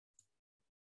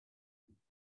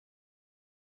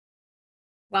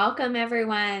Welcome,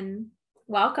 everyone.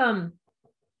 Welcome.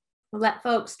 We'll let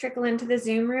folks trickle into the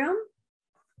Zoom room.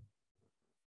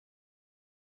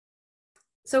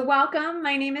 So welcome.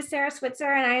 My name is Sarah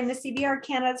Switzer, and I am the CBR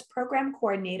Canada's Program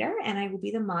Coordinator, and I will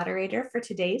be the moderator for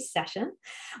today's session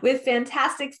with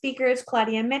fantastic speakers,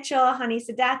 Claudia Mitchell, Hani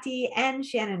Sadati, and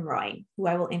Shannon Roy, who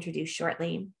I will introduce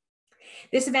shortly.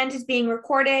 This event is being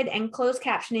recorded and closed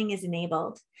captioning is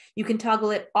enabled. You can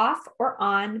toggle it off or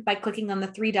on by clicking on the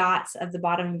three dots at the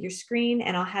bottom of your screen,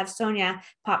 and I'll have Sonia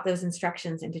pop those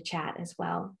instructions into chat as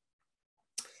well.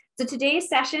 So today's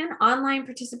session, Online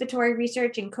Participatory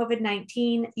Research in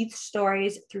COVID-19 Youth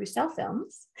Stories Through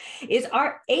Cellphilms, is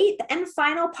our 8th and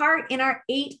final part in our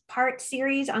 8-part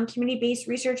series on community-based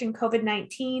research in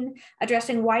COVID-19,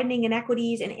 addressing widening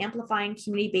inequities and amplifying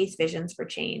community-based visions for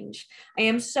change. I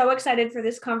am so excited for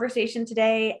this conversation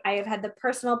today. I have had the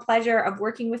personal pleasure of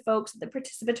working with folks at the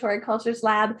Participatory Cultures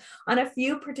Lab on a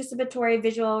few participatory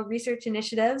visual research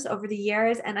initiatives over the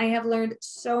years, and I have learned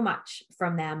so much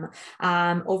from them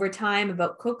over time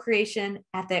about co-creation,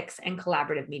 ethics, and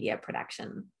collaborative media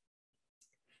production.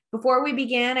 Before we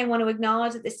begin, I want to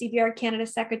acknowledge that the CBR Canada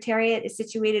Secretariat is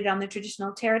situated on the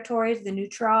traditional territories of the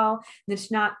Neutral,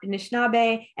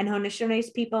 Anishinaabe, and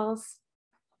Haudenosaunee peoples.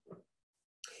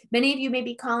 Many of you may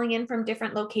be calling in from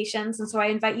different locations, and so I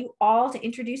invite you all to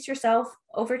introduce yourself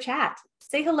over chat.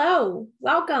 Say hello,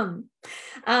 welcome,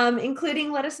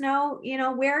 including let us know,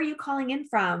 where are you calling in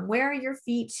from? Where are your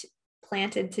feet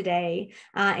planted today,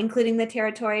 including the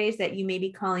territories that you may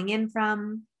be calling in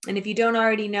from. And if you don't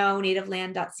already know,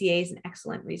 nativeland.ca is an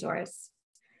excellent resource.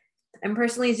 I'm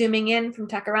personally zooming in from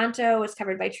Takaranto, as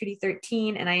covered by Treaty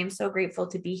 13, and I am so grateful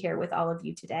to be here with all of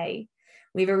you today.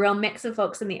 We have a real mix of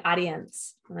folks in the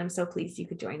audience, and I'm so pleased you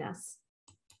could join us.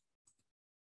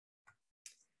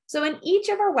 So in each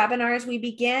of our webinars, we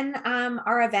begin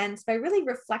our events by really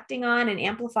reflecting on and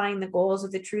amplifying the goals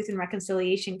of the Truth and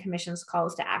Reconciliation Commission's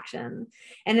calls to action.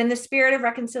 And in the spirit of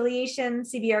reconciliation,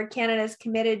 CBR Canada is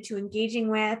committed to engaging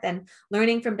with and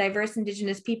learning from diverse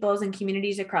Indigenous peoples and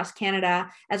communities across Canada,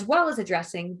 as well as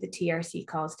addressing the TRC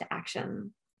calls to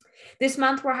action. This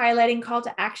month, we're highlighting call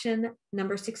to action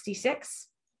number 66.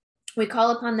 We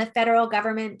call upon the federal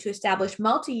government to establish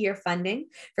multi-year funding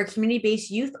for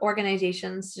community-based youth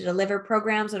organizations to deliver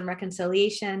programs on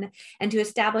reconciliation and to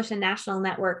establish a national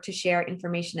network to share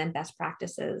information and best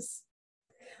practices.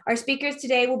 Our speakers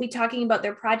today will be talking about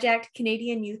their project,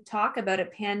 Canadian Youth Talk About a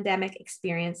Pandemic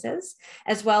Experiences,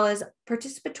 as well as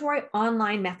participatory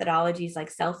online methodologies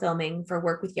like cellphilming for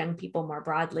work with young people more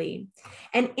broadly.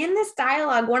 And in this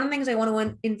dialogue, one of the things I want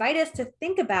to invite us to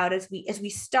think about as we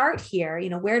start here,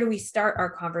 where do we start our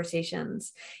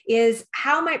conversations, is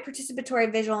how might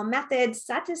participatory visual methods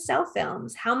such as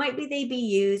cellphilms, how might they be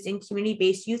used in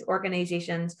community-based youth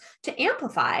organizations to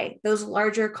amplify those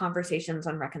larger conversations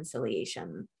on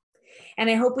reconciliation? And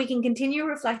I hope we can continue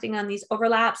reflecting on these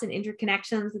overlaps and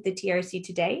interconnections with the TRC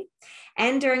today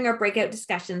and during our breakout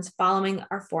discussions following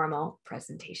our formal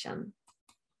presentation.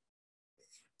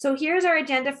 So here's our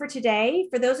agenda for today.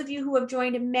 For those of you who have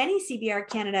joined many CBR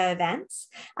Canada events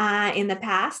in the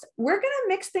past, we're going to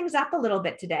mix things up a little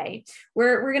bit today.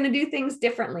 We're going to do things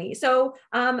differently. So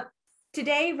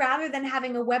today, rather than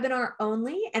having a webinar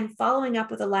only and following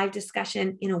up with a live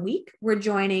discussion in a week, we're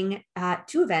joining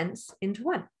 2 events into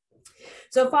one.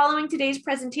 So following today's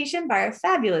presentation by our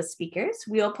fabulous speakers,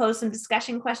 we will pose some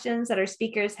discussion questions that our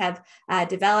speakers have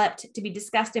developed to be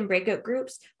discussed in breakout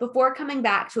groups before coming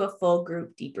back to a full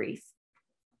group debrief.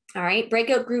 All right,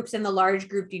 breakout groups and the large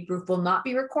group debrief will not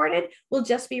be recorded. We'll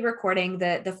just be recording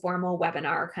the formal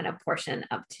webinar kind of portion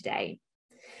of today.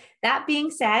 That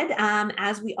being said,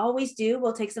 as we always do,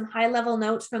 we'll take some high-level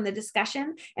notes from the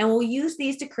discussion, and we'll use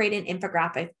these to create an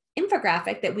infographic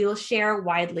that we will share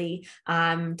widely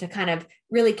to kind of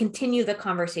really continue the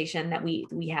conversation that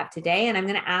we have today. And I'm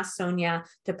going to ask Sonia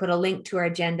to put a link to our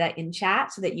agenda in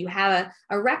chat so that you have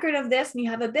a record of this and you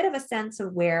have a bit of a sense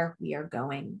of where we are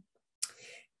going.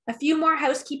 A few more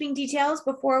housekeeping details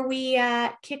before we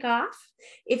kick off.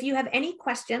 If you have any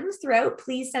questions throughout,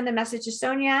 please send a message to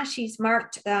Sonia. She's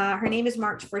marked, her name is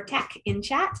marked for tech in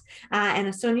chat.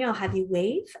 And Sonia, I'll have you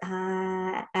wave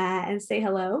and say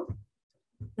hello.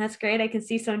 That's great. I can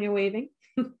see Sonia waving.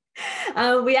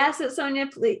 We ask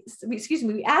that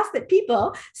we ask that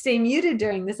people stay muted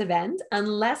during this event,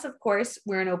 unless, of course,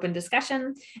 we're an open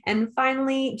discussion. And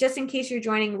finally, just in case you're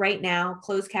joining right now,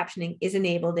 closed captioning is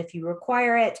enabled if you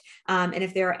require it. And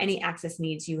if there are any access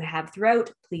needs you have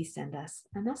throughout, please send us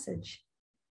a message.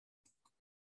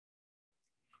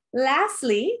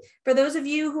 Lastly, for those of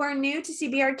you who are new to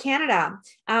CBR Canada,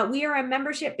 we are a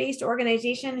membership-based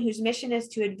organization whose mission is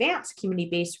to advance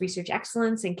community-based research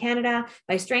excellence in Canada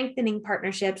by strengthening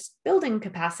partnerships, building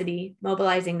capacity,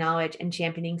 mobilizing knowledge, and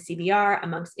championing CBR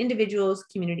amongst individuals,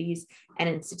 communities, and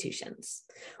institutions.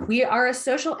 We are a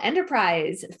social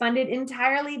enterprise funded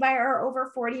entirely by our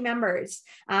over 40 members,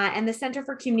 and the Centre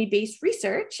for Community-Based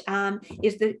Research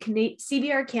is the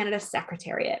CBR Canada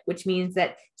Secretariat, which means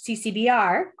that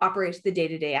CCBR operates the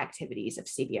day-to-day activities of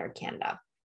CBR Canada.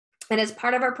 And as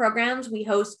part of our programs, we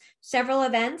host several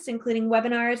events, including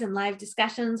webinars and live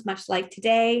discussions, much like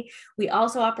today. We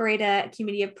also operate a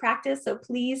community of practice, so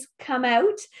please come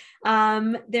out.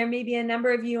 There may be a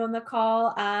number of you on the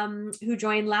call who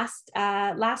joined last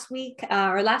week,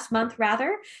 or last month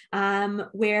rather,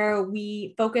 where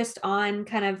we focused on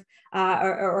kind of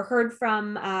or heard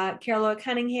from Carol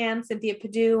Cunningham, Cynthia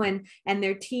Padu, and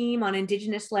their team on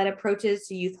Indigenous-led approaches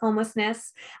to youth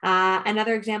homelessness.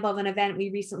 Another example of an event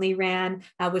we recently ran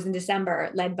was in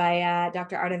December, led by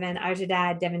Dr. Ardavan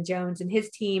Ajadad, Devin Jones, and his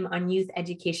team on youth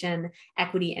education,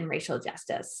 equity, and racial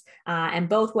justice. And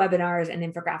both webinars and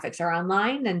infographics are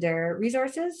online under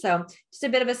resources. So just a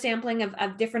bit of a sampling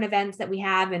of different events that we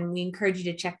have, and we encourage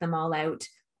you to check them all out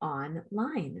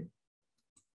online.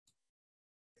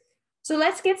 So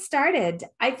let's get started.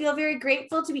 I feel very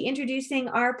grateful to be introducing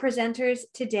our presenters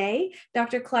today,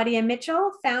 Dr. Claudia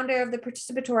Mitchell, founder of the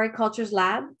Participatory Cultures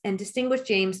Lab and Distinguished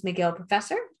James McGill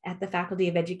Professor at the Faculty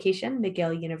of Education,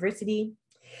 McGill University.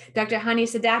 Dr. Hani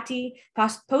Sadati,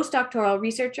 postdoctoral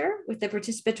researcher with the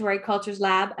Participatory Cultures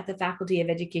Lab at the Faculty of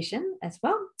Education as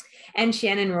well. And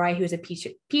Shannon Roy, who is a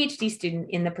PhD student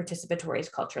in the Participatory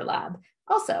Culture Lab,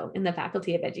 also in the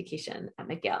Faculty of Education at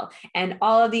McGill. And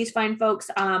all of these fine folks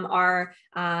are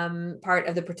part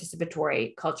of the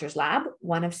Participatory Cultures Lab,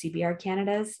 one of CBR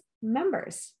Canada's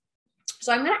members.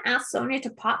 So I'm going to ask Sonia to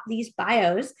pop these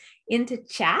bios into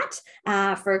chat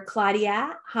for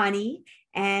Claudia, Hani,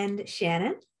 and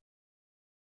Shannon.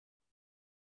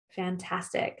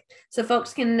 Fantastic. So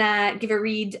folks can give a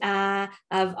read of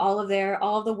all of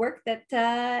the work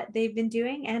that they've been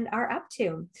doing and are up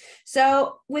to.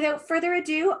 So without further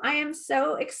ado, I am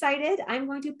so excited. I'm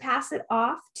going to pass it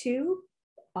off to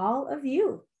all of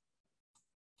you.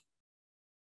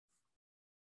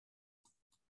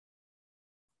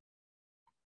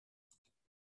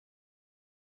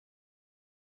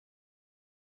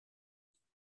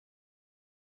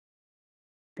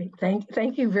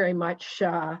 Thank you very much,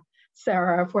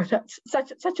 Sarah, for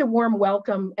such a warm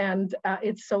welcome, and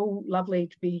it's so lovely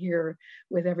to be here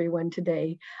with everyone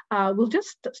today. We'll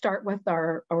just start with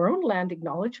our own land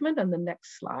acknowledgement on the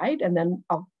next slide, and then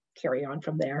I'll carry on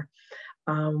from there.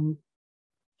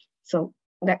 So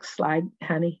next slide,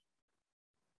 Hani.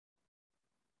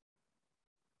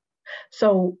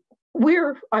 So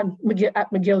we're at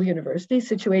McGill University,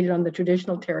 situated on the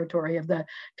traditional territory of the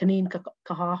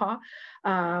Kanien'kehá:ka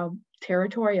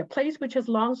territory, a place which has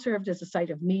long served as a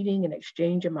site of meeting and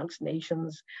exchange amongst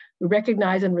nations. We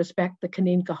recognize and respect the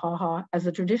Kanien'kehá:ka as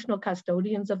the traditional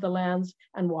custodians of the lands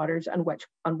and waters on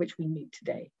which we meet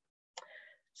today.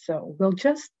 So we'll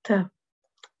just to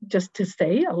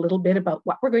say a little bit about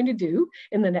what we're going to do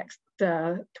in the next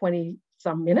 20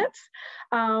 some minutes.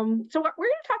 So what we're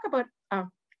going to talk about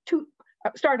to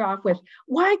start off with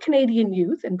why Canadian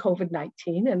youth and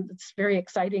COVID-19, and it's very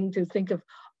exciting to think of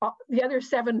the other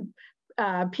 7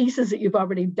 pieces that you've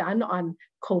already done on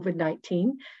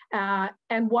COVID-19,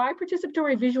 and why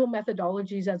participatory visual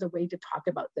methodologies as a way to talk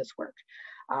about this work.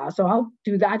 So I'll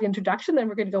do that introduction, then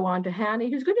we're going to go on to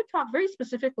Hani, who's going to talk very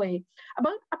specifically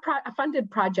about a funded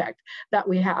project that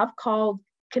we have called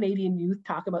Canadian Youth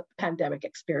Talk About the Pandemic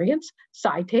Experience,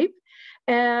 CYTAPE,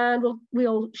 and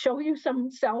we'll show you some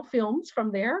cell films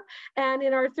from there. And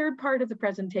in our third part of the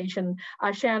presentation,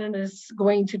 Shannon is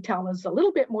going to tell us a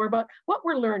little bit more about what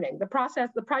we're learning. The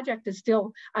project is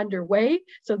still underway,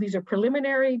 so these are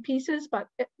preliminary pieces, but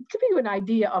it give you an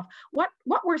idea of what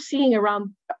we're seeing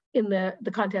around in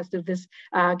the context of this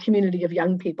community of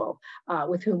young people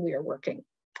with whom we are working.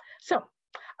 So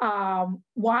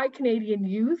why Canadian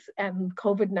youth and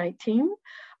COVID-19?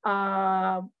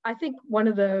 I think one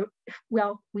of the,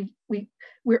 well,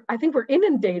 I think we're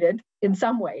inundated in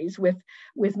some ways with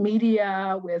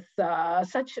media, with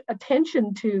such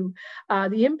attention to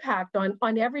the impact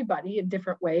on everybody in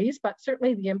different ways, but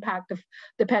certainly the impact of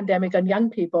the pandemic on young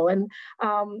people. And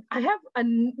I have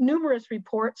numerous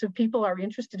reports of people are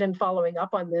interested in following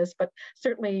up on this, but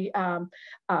certainly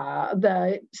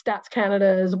the Stats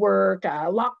Canada's work,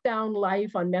 Lockdown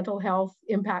Life on mental health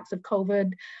impacts of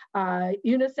COVID.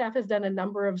 UNICEF has done a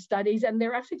number of studies, and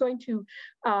they're actually going going to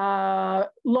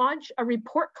launch a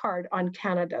report card on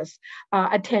Canada's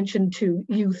attention to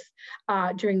youth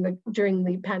during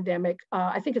the pandemic.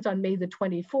 I think it's on May the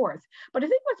 24th. But I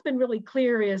think what's been really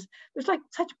clear is there's like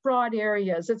such broad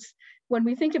areas. It's when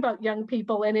we think about young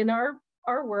people, and in our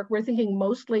work, we're thinking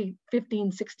mostly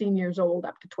 15, 16 years old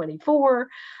up to 24,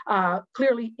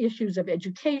 clearly issues of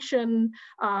education,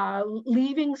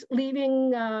 leaving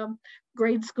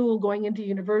grade school, going into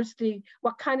university,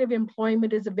 what kind of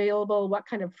employment is available, what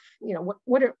kind of,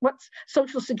 what's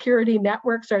social security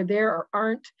networks are there or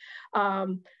aren't.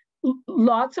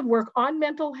 Lots of work on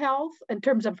mental health in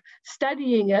terms of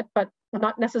studying it, but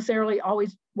not necessarily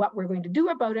always what we're going to do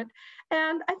about it.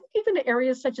 And I think even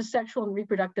areas such as sexual and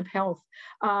reproductive health,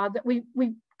 that we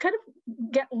kind of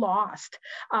get lost.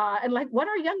 And like, what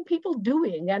are young people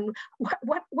doing? And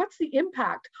what's the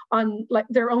impact on like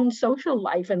their own social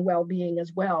life and well-being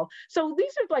as well? So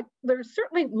these are like, there's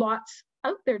certainly lots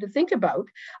out there to think about.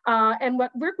 And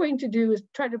what we're going to do is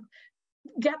try to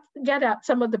get at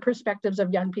some of the perspectives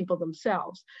of young people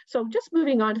themselves. So just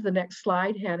moving on to the next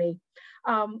slide, Hani.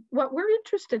 What we're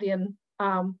interested in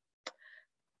the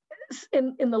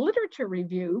literature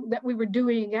review that we were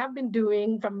doing, have been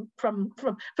doing from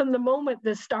the moment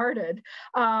this started,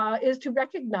 is to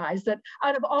recognize that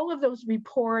out of all of those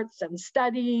reports and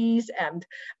studies and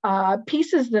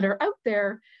pieces that are out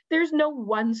there, there's no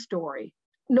one story,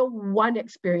 no one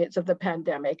experience of the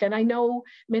pandemic. And I know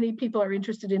many people are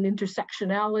interested in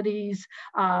intersectionalities,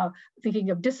 thinking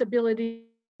of disability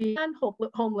and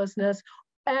homelessness,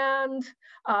 and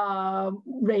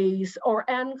race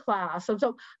and class. And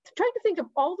so trying to think of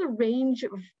all the range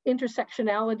of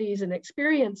intersectionalities and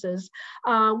experiences,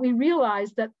 we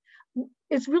realized that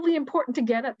it's really important to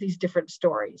get at these different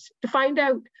stories, to find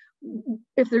out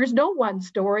if there's no one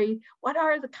story, what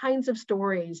are the kinds of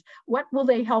stories? What will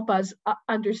they help us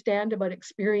understand about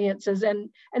experiences?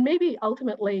 And maybe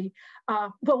ultimately,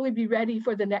 will we be ready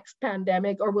for the next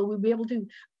pandemic, or will we be able to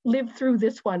live through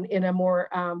this one in a more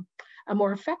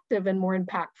effective and more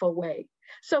impactful way?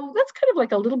 So that's kind of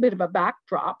like a little bit of a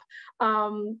backdrop.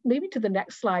 Maybe to the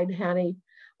next slide, Hani.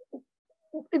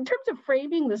 In terms of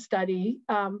framing the study,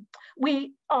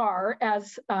 we are,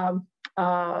 as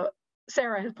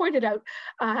Sarah has pointed out,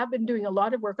 have been doing a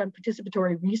lot of work on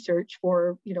participatory research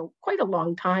for quite a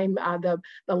long time.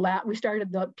 The lab, we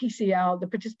started the PCL, the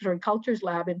Participatory Cultures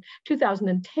Lab, in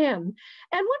 2010. And one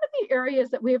of the areas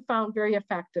that we have found very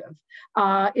effective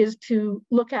is to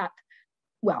look at,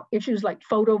 well, issues like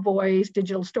photo voice,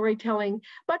 digital storytelling,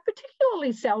 but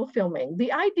particularly cell filming.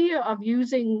 The idea of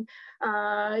using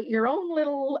your own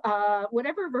little,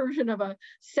 whatever version of a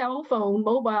cell phone,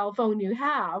 mobile phone you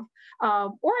have,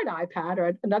 or an iPad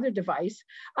or another device,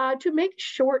 to make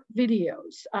short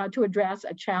videos to address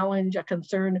a challenge, a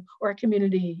concern, or a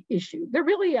community issue. They're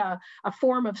really a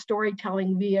form of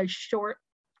storytelling via short,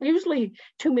 usually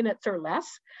 2 minutes or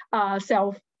less,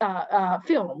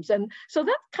 films. And so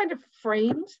that kind of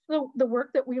frames the work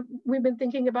that we've been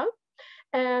thinking about.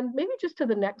 And maybe just to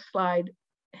the next slide,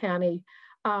 Hani.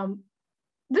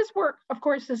 This work, of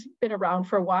course, has been around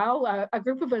for a while. A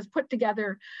group of us put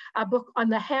together a book on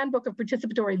the Handbook of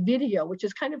Participatory Video, which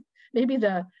is kind of maybe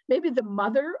the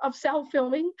mother of cell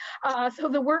filming. So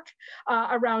the work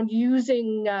around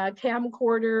using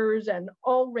camcorders and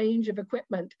all range of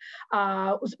equipment,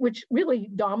 which really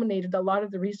dominated a lot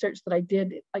of the research that I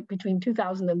did, like between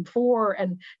 2004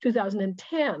 and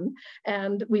 2010.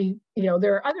 And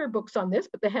there are other books on this,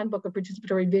 but the Handbook of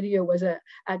Participatory Video was a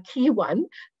key one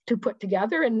to put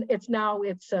together, and it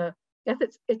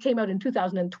came out in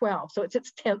 2012, so it's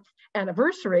its 10th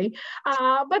anniversary.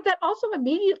 But that also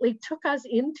immediately took us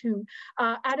into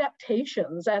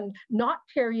adaptations and not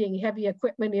carrying heavy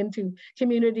equipment into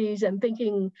communities and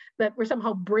thinking that we're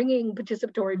somehow bringing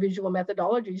participatory visual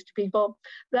methodologies to people.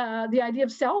 The idea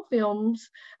of cell films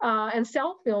and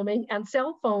cell filming and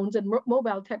cell phones and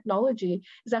mobile technology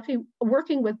is actually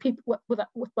working with people with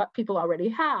what people already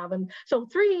have. And so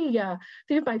three of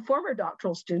my former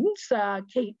doctoral students,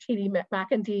 Katie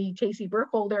McEntee, Casey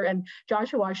Burkholder, and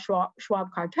Joshua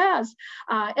Schwab-Cartez,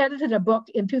 edited a book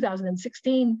in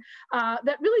 2016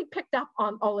 that really picked up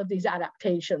on all of these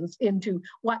adaptations into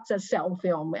what's a cell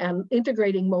film and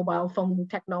integrating mobile phone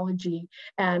technology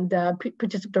and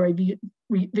participatory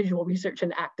visual research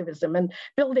and activism, and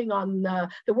building on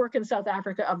the work in South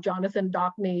Africa of Jonathan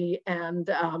Dockney and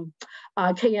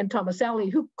K.N.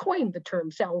 Tomaselli, who coined the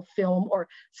term cell film or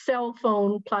cell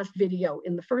phone plus video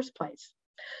in the first place.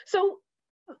 So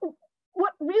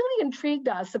what really intrigued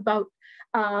us about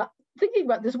thinking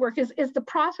about this work is the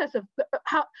process of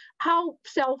how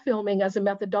cell filming as a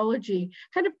methodology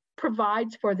kind of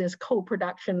provides for this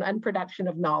co-production and production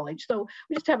of knowledge. So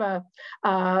we just have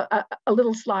a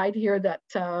little slide here that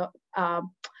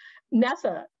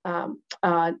Nessa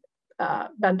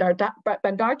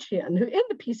Bandarchian, who in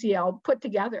the PCL put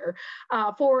together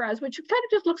for us, which kind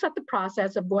of just looks at the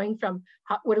process of going from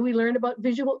what do we learn about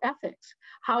visual ethics?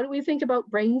 How do we think about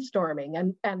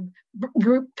brainstorming and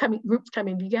groups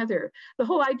coming together? The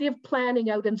whole idea of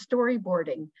planning out and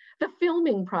storyboarding, the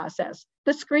filming process,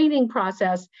 the screening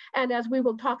process, and as we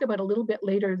will talk about a little bit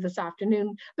later this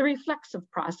afternoon, the reflexive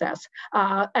process,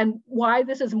 and why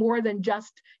this is more than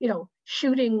just, you know,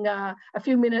 shooting a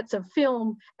few minutes of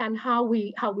film and how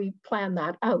we plan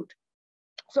that out.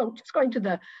 So just going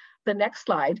to the next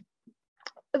slide.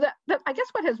 I guess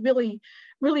what has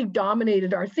really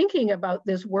dominated our thinking about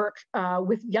this work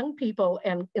with young people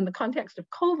and in the context of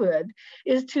COVID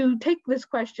is to take this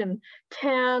question: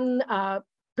 can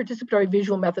participatory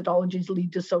visual methodologies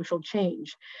lead to social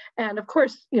change? And of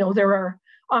course, you know, there are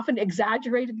often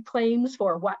exaggerated claims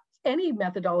for what any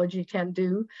methodology can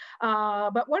do.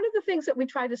 But one of the things that we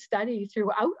try to study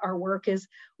throughout our work is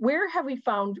where have we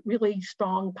found really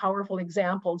strong, powerful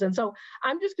examples? And so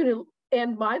I'm just going to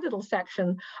end my little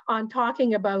section on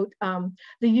talking about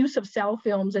the use of cell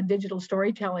films and digital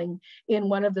storytelling in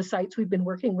one of the sites we've been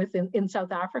working with in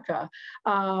South Africa,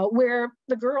 where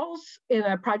the girls in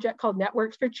a project called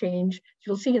Networks for Change,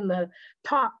 you'll see in the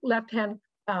top left-hand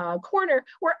corner,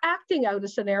 were acting out a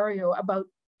scenario about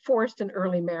forced and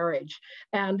early marriage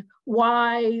and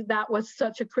why that was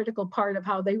such a critical part of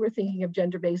how they were thinking of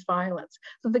gender-based violence.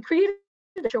 So the creative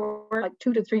short, like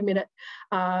 2 to 3 minute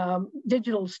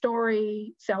digital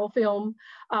story, cell film.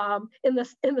 In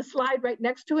the slide right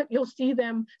next to it, you'll see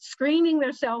them screening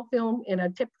their cell film in a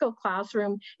typical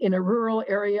classroom in a rural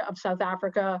area of South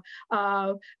Africa.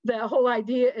 The whole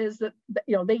idea is that,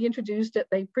 you know, they introduced it,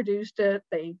 they produced it,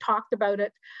 they talked about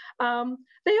it. They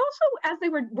also, as they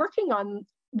were working on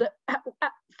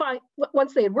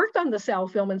once they had worked on the cell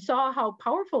film and saw how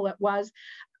powerful it was,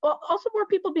 well, also more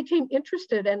people became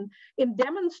interested in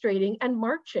demonstrating and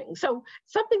marching. So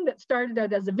something that started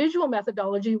out as a visual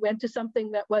methodology went to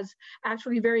something that was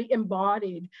actually very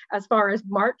embodied as far as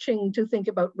marching to think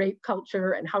about rape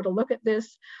culture and how to look at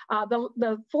this.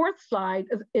 The fourth slide,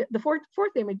 the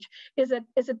fourth image is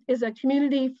a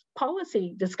community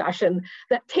policy discussion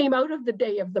that came out of the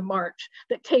day of the march,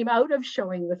 that came out of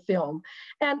showing the film.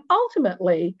 And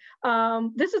ultimately,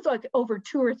 this is like over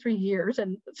 2 or 3 years,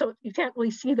 and so you can't really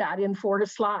see that in 4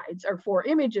 slides or 4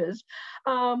 images,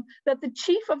 that the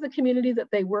chief of the community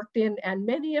that they worked in and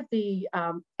many of the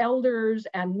elders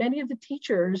and many of the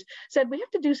teachers said, we have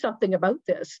to do something about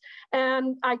this.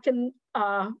 And I can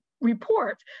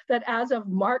report that as of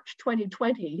March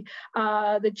 2020,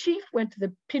 the chief went to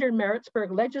the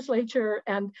Pietermaritzburg legislature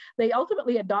and they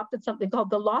ultimately adopted something called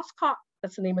the Loskop,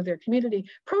 that's the name of their community,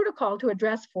 protocol to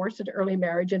address forced and early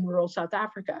marriage in rural South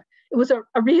Africa. It was a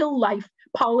real life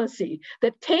policy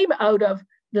that came out of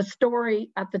the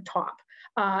story at the top.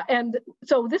 And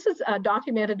so this is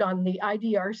documented on the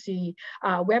IDRC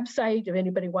website if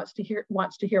anybody wants to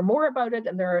hear more about it,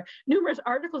 and there are numerous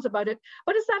articles about it.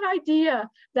 But it's that idea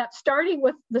that starting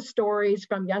with the stories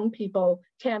from young people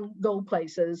can go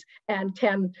places and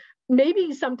can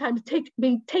maybe sometimes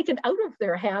being taken out of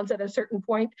their hands at a certain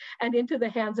point and into the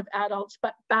hands of adults,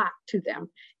 but back to them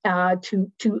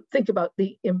to think about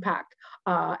the impact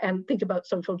and think about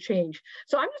social change.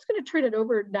 So I'm just going to turn it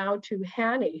over now to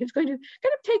Hani, who's going to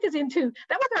kind of take us into,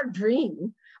 that was our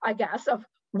dream, I guess, of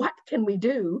what can we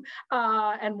do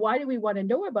and why do we want to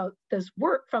know about this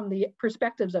work from the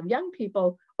perspectives of young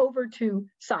people, over to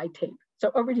CYTAPE.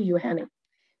 So over to you, Hani.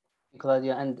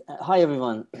 Claudia, and hi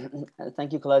everyone.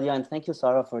 Thank you, Claudia, and thank you,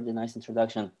 Sarah, for the nice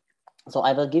introduction. So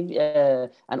I will give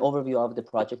an overview of the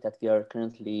project that we are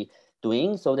currently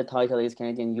doing. So the title is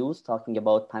Canadian Youth Talking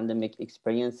About Pandemic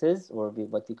Experiences, or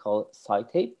what we call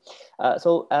CYTAPE.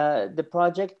 The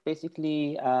project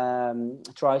basically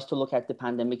tries to look at the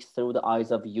pandemics through the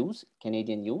eyes of youth,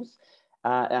 Canadian youth,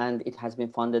 and it has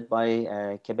been funded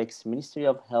by Quebec's Ministry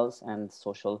of Health and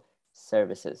Social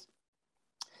Services.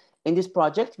 In this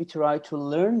project, we try to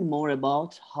learn more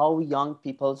about how young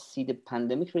people see the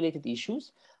pandemic-related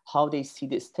issues, how they see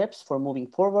the steps for moving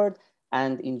forward,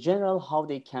 and in general, how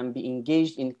they can be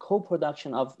engaged in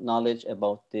co-production of knowledge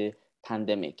about the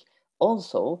pandemic.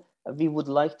 Also, we would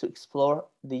like to explore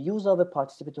the use of a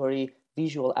participatory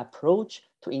visual approach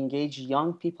to engage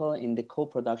young people in the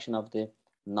co-production of the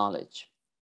knowledge.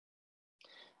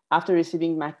 After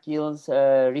receiving McGill's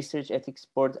Research Ethics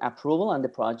Board approval on the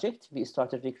project, we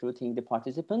started recruiting the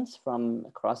participants from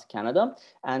across Canada,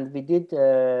 and we did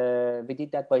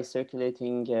that by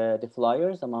circulating the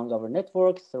flyers among our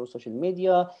network through social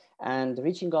media and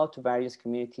reaching out to various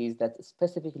communities that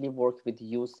specifically work with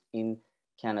youth in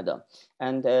Canada.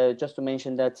 And just to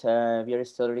mention that we are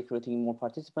still recruiting more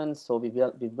participants, so we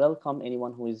welcome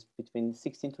anyone who is between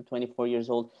 16 to 24 years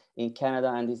old in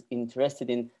Canada and is interested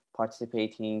in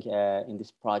participating in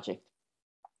this project.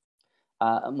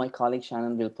 My colleague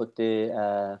Shannon will put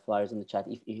the flyers in the chat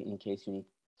in case you need.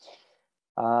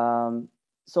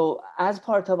 So as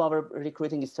part of our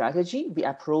recruiting strategy, we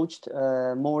approached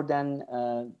more than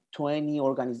 20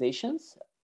 organizations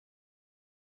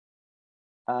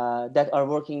that are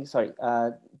working,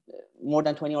 more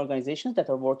than 20 organizations that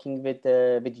are working with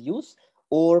youth,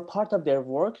 or part of their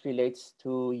work relates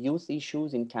to youth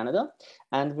issues in Canada.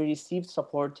 And we received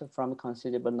support from a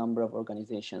considerable number of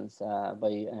organizations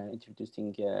by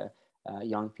introducing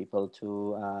young people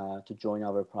to join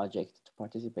our project, to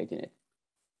participate in it.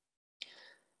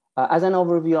 As an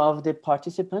overview of the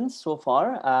participants so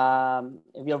far,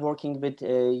 we are working with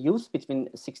youth between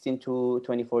 16 to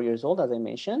 24 years old, as I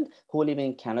mentioned, who live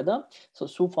in Canada.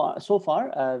 So far,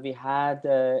 we had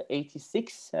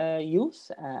 86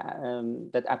 youth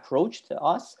that approached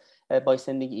us by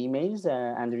sending emails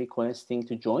and requesting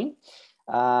to join.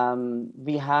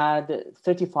 We had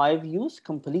 35 youth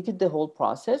completed the whole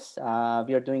process.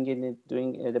 We are doing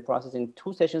the process in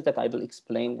 2 sessions that I will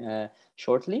explain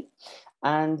shortly.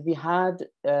 And we had,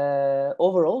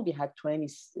 overall, we had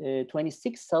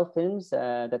 26 cell films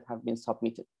that have been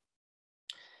submitted.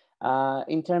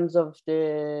 In terms of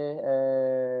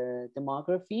the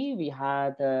demography, we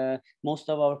had most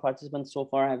of our participants so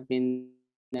far have been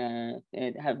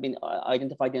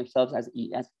identified themselves as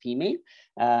female,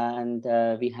 and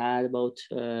we had about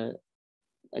a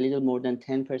little more than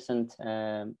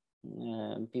 10%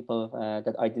 people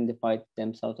that identified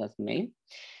themselves as male.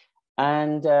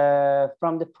 And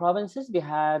from the provinces, so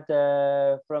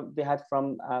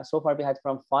far we had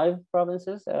from 5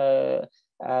 provinces,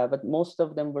 but most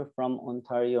of them were from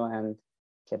Ontario and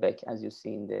Quebec, as you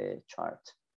see in the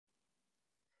chart.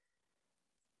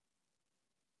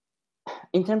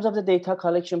 In terms of the data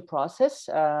collection process,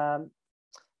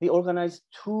 we organized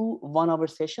 2 one-hour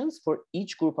sessions for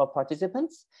each group of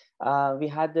participants. We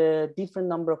had a different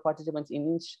number of participants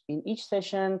in each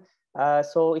session.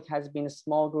 So it has been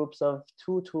small groups of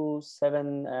 2 to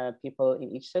 7 people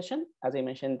in each session. As I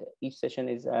mentioned, each session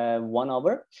is 1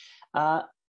 hour.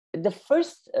 The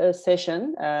first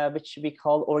session, which we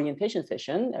call orientation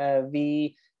session,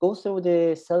 we go through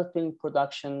the cell film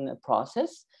production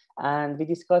process, and we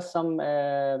discuss some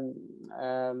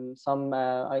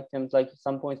items, like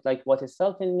some points like what is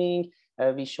cell filming.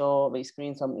 We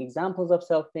screen some examples of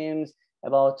cell films.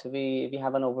 We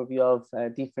have an overview of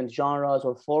different genres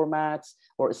or formats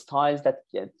or styles that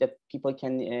people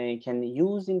can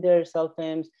use in their cell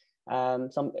films,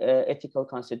 some ethical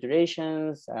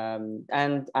considerations,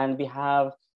 and we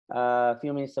have a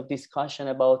few minutes of discussion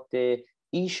about the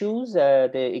issues,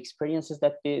 the experiences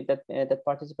that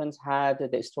participants had,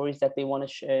 the stories that they want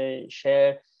to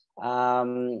share. We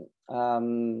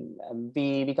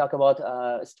talk about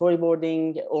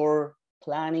storyboarding or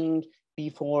planning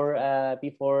before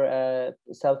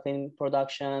cell film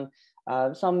production,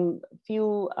 some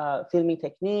few filming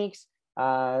techniques,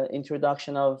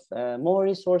 introduction of more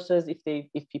resources if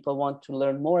people want to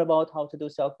learn more about how to do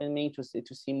cell filming, to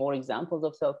see more examples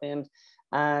of cell films,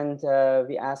 and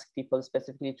we ask people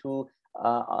specifically to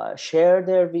share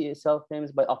their cell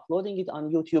films by uploading it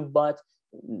on YouTube, but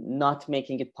not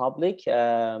making it public,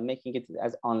 making it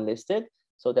as unlisted,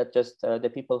 so that just the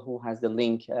people who has the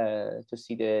link to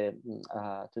see the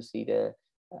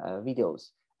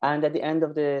videos. And at the end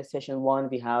of the session 1,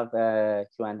 we have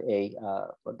Q&A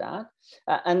for that.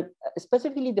 And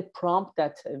specifically the prompt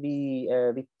that we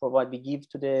give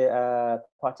to the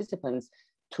participants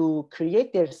to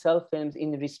create their cell films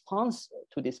in response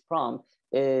to this prompt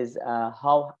is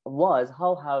how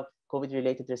have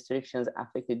COVID-related restrictions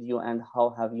affected you, and how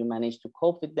have you managed to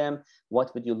cope with them?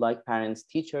 What would you like parents,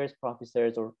 teachers,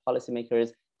 professors, or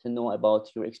policymakers to know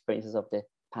about your experiences of the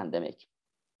pandemic?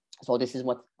 So this is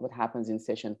what happens in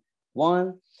session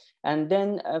 1. And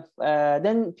then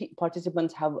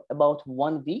participants have about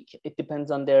 1 week. It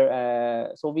depends on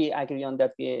their, so we agree on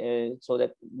that, so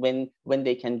that when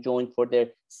they can join for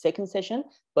their second session.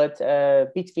 But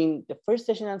between the first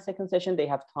session and second session, they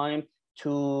have time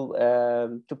to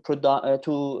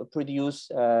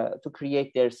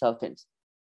create their cell films.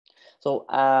 So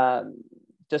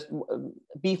just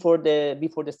before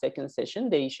the second session,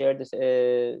 they share this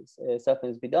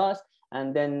cellphones with us,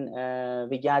 and then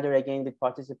we gather again with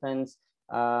participants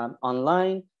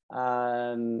online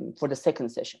for the second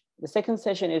session. The second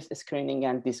session is screening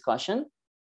and discussion,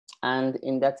 and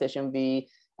in that session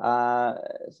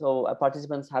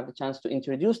participants have the chance to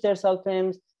introduce their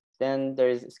cellphones. Then there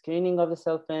is screening of the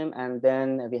cellphone, and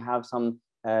then we have some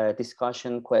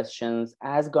discussion questions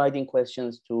as guiding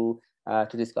questions to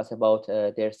discuss about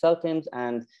their cellphones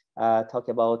and talk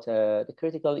about the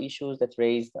critical issues that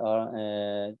raised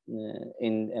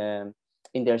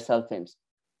in their cellphones.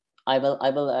 I will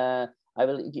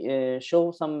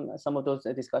show some of those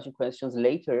discussion questions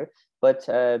later, but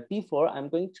before, I'm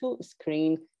going to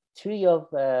screen three of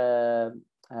the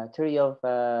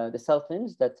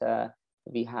cellphones that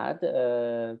we had,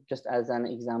 just as an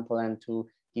example and to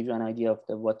give you an idea of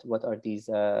what are these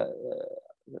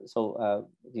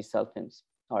these cellphones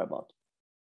are about.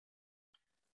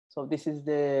 So this is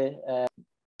the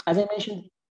as I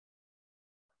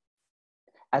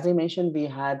mentioned, we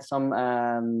had some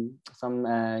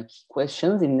key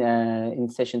questions in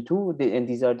session 2, and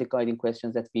these are the guiding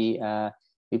questions that we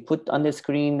put on the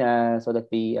screen so that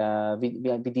we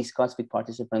discuss with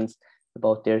participants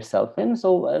about their cellphone.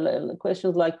 So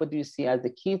questions like, what do you see as the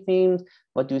key themes?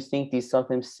 What do you think these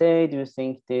cellphones say? Do you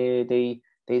think they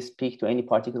speak to any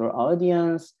particular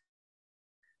audience?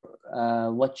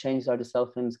 What changes are the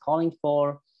cellphones calling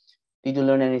for? Did you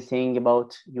learn anything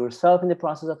about yourself in the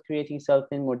process of creating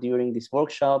cellphone or during this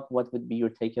workshop? What would be your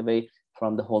takeaway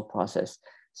from the whole process?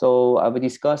 So I will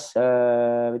discuss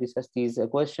these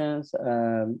questions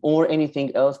or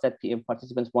anything else that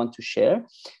participants want to share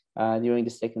during the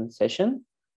second session.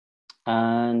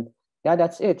 And yeah,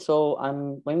 that's it. So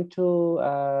I'm going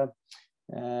to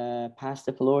pass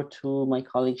the floor to my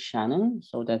colleague Shannon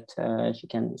so that she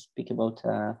can speak about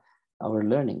our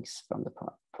learnings from the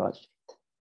project.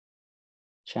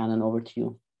 Shannon, over to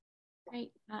you.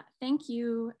 Great. Thank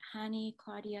you, Hani,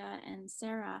 Claudia, and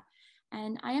Sarah.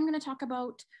 And I am going to talk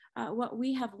about what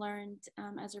we have learned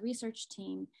as a research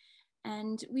team.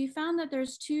 And we found that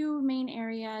there's two main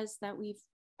areas that we've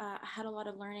had a lot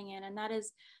of learning in, and that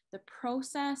is the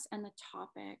process and the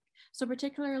topic. So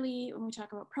particularly when we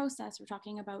talk about process, we're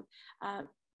talking about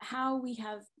how we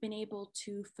have been able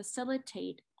to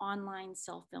facilitate online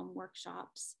cell film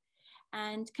workshops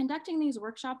and conducting these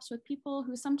workshops with people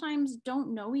who sometimes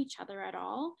don't know each other at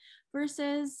all,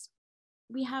 versus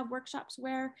we have workshops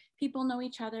where people know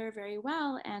each other very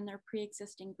well and they're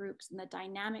pre-existing groups, and the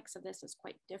dynamics of this is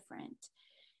quite different.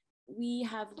 We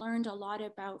have learned a lot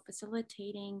about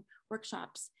facilitating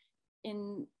workshops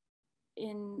in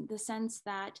the sense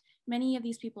that many of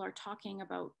these people are talking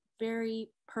about very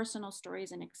personal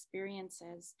stories and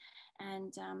experiences,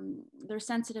 and they're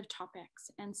sensitive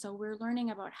topics. And so we're learning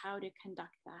about how to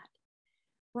conduct that.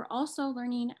 We're also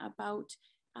learning about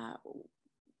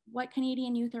what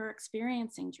Canadian youth are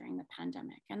experiencing during the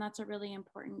pandemic. And that's a really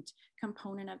important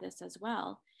component of this as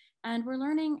well. And we're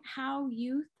learning how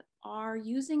youth are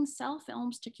using cell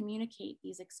films to communicate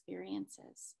these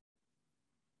experiences.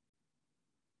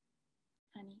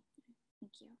 Hani,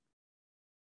 thank you.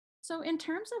 So in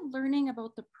terms of learning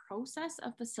about the process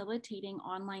of facilitating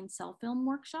online cell film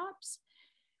workshops,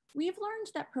 we've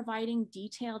learned that providing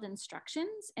detailed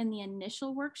instructions in the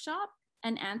initial workshop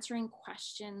and answering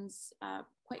questions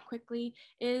quite quickly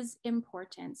is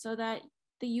important so that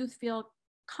the youth feel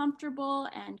comfortable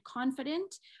and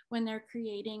confident when they're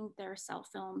creating their cell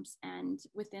films and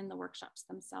within the workshops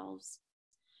themselves.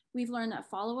 We've learned that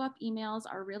follow-up emails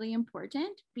are really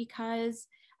important because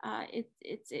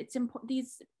it's important.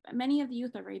 Many of the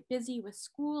youth are very busy with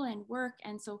school and work,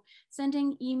 and so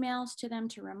sending emails to them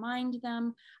to remind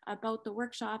them about the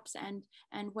workshops and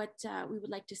what we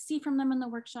would like to see from them in the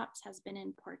workshops has been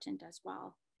important as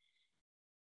well.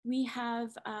 We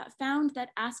have found that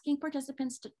asking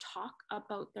participants to talk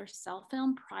about their cell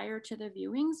film prior to the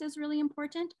viewings is really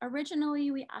important. Originally,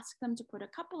 we asked them to put a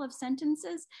couple of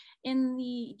sentences in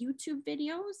the YouTube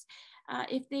videos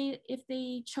if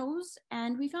they chose,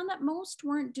 and we found that most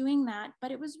weren't doing that,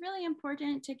 but it was really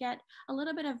important to get a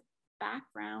little bit of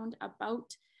background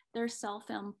about their cell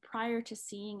film prior to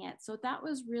seeing it. So that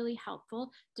was really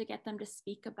helpful to get them to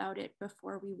speak about it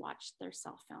before we watched their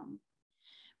cell film.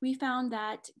 We found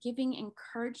that giving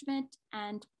encouragement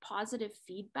and positive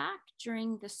feedback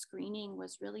during the screening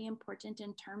was really important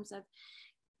in terms of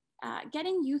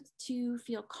getting youth to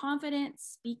feel confident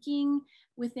speaking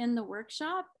within the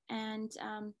workshop and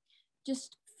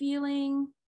just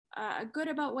feeling good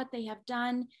about what they have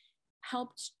done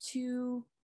helped to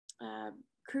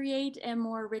create a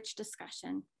more rich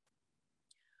discussion.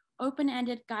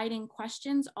 Open-ended guiding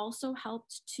questions also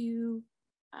helped to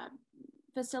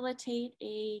facilitate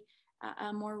a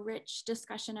more rich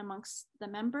discussion amongst the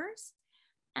members.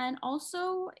 And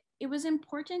also, it was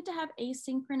important to have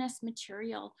asynchronous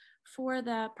material for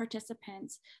the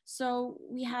participants. So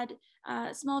we had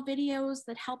small videos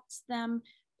that helped them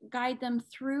guide them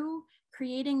through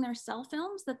creating their cell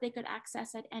films that they could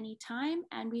access at any time,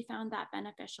 and we found that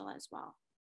beneficial as well.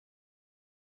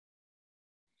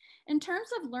 In terms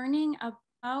of learning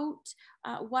about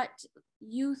what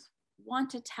youth want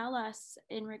to tell us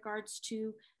in regards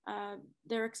to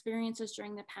their experiences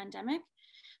during the pandemic,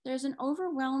 there's an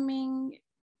overwhelming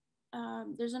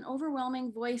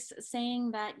voice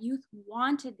saying that youth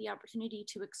wanted the opportunity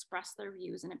to express their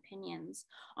views and opinions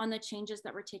on the changes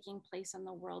that were taking place in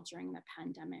the world during the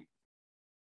pandemic.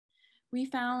 We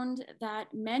found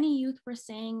that many youth were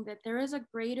saying that there is a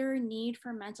greater need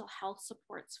for mental health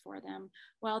supports for them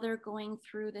while they're going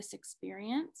through this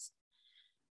experience.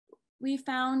 We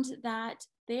found that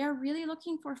they are really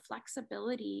looking for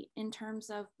flexibility in terms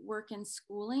of work and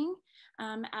schooling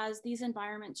as these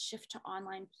environments shift to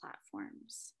online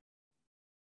platforms.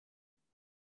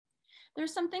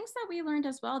 There's some things that we learned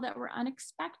as well that were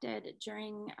unexpected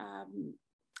during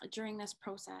this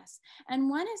process. And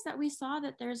one is that we saw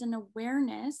that there's an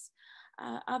awareness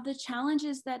of the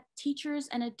challenges that teachers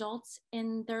and adults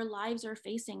in their lives are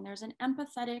facing. There's an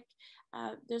empathetic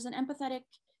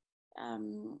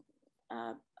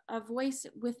a voice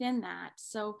within that.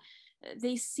 So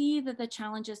they see that the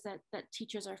challenges that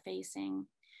teachers are facing.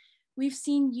 We've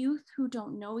seen youth who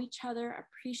don't know each other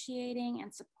appreciating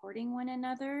and supporting one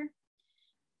another.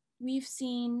 We've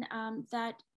seen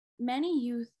that many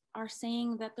youth are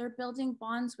saying that they're building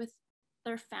bonds with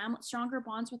their stronger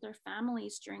bonds with their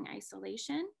families during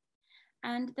isolation,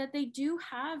 and that they do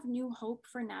have new hope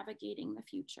for navigating the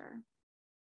future.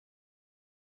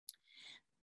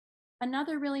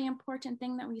 Another really important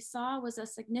thing that we saw was a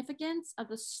significance of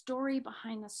the story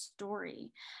behind the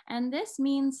story. And this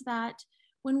means that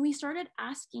when we started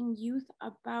asking youth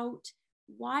about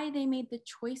why they made the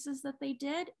choices that they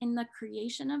did in the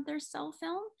creation of their cell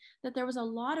film, that there was a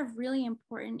lot of really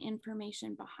important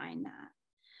information behind that.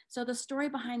 So the story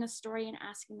behind the story and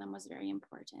asking them was very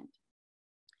important.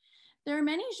 There are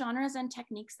many genres and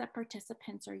techniques that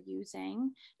participants are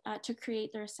using to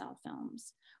create their cell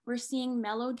films. We're seeing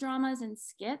melodramas and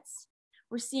skits.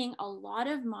 We're seeing a lot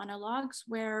of monologues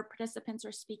where participants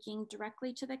are speaking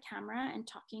directly to the camera and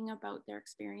talking about their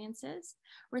experiences.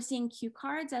 We're seeing cue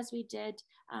cards, as we did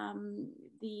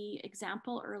the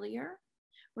example earlier.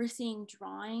 We're seeing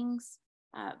drawings,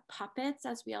 puppets,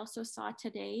 as we also saw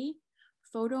today,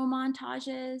 photo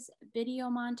montages, video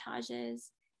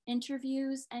montages,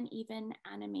 interviews, and even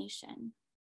animation.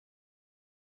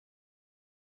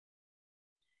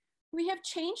 We have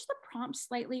changed the prompt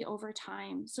slightly over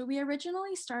time. So we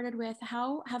originally started with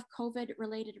how have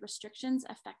COVID-related restrictions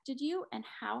affected you and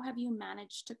how have you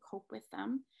managed to cope with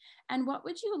them? And what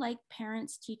would you like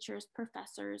parents, teachers,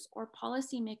 professors, or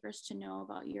policymakers to know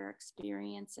about your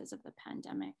experiences of the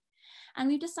pandemic? And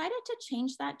we've decided to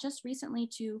change that just recently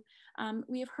to,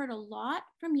 we have heard a lot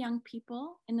from young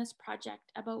people in this project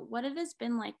about what it has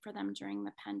been like for them during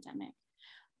the pandemic.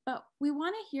 But we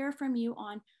want to hear from you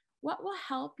on what will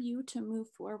help you to move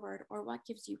forward, or what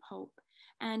gives you hope?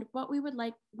 And what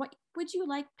would you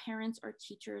like parents or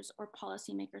teachers or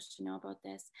policymakers to know about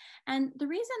this? And the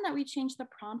reason that we changed the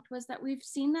prompt was that we've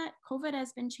seen that COVID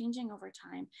has been changing over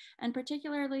time. And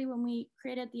particularly when we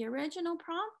created the original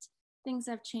prompt, things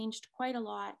have changed quite a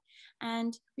lot.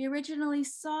 And we originally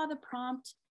saw the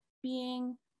prompt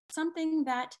being something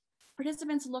that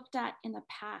participants looked at in the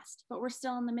past, but we're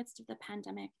still in the midst of the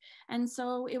pandemic. And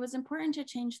so it was important to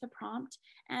change the prompt.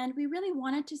 And we really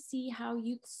wanted to see how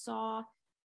youth saw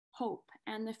hope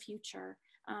and the future,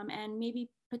 and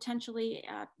maybe potentially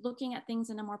looking at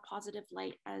things in a more positive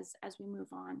light as we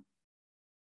move on.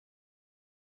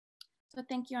 So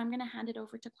thank you. I'm going to hand it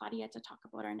over to Claudia to talk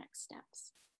about our next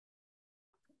steps.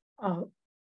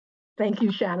 Thank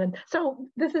you, Shannon. So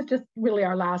this is just really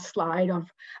our last slide of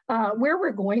where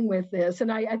we're going with this.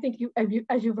 And I think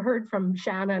as you've heard from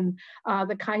Shannon,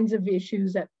 the kinds of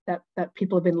issues that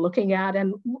people have been looking at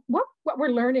and what we're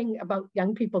learning about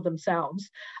young people themselves,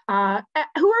 who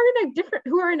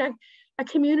are in a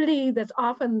community that's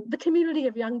often the community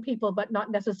of young people, but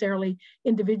not necessarily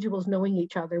individuals knowing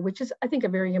each other, which is, I think, a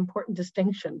very important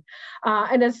distinction.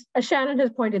 And as Shannon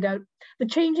has pointed out, the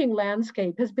changing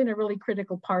landscape has been a really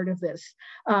critical part of this.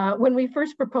 When we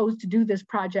first proposed to do this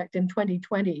project in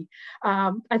 2020,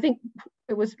 I think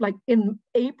it was like in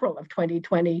April of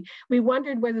 2020, we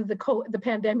wondered whether the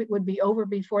pandemic would be over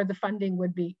before the funding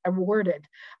would be awarded.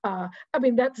 I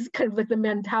mean, that's kind of like the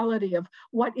mentality of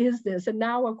what is this? And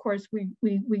now, of course, we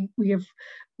have,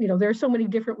 you know, there are so many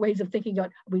different ways of thinking about,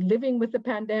 are we living with the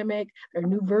pandemic? There are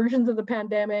new versions of the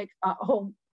pandemic,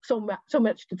 so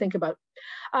much to think about.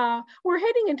 We're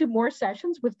heading into more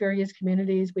sessions with various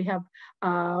communities. We have,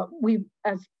 we've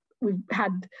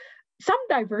had some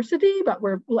diversity, but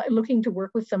we're looking to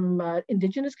work with some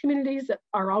Indigenous communities that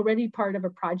are already part of a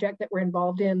project that we're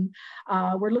involved in.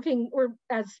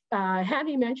 As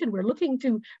Hani mentioned, we're looking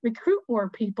to recruit more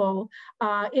people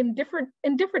in different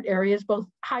areas, both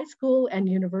high school and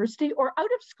university, or out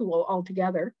of school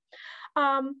altogether.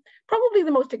 Probably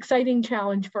the most exciting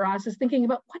challenge for us is thinking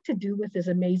about what to do with this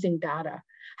amazing data.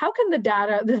 How can the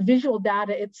data, the visual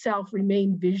data itself,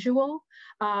 remain visual?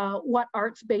 What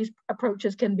arts-based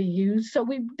approaches can be used? So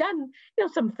we've done, you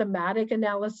know, some thematic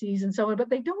analyses and so on, but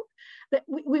they don't. That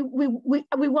we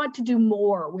want to do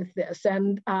more with this,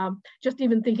 and just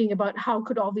even thinking about how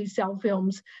could all these cell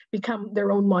films become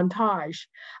their own montage.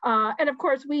 And of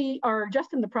course, we are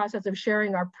just in the process of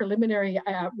sharing our preliminary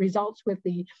results with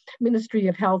the Ministry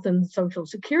of Health and Social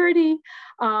Security.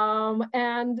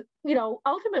 And you know,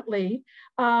 ultimately,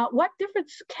 what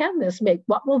difference can this make?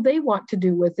 What will they want to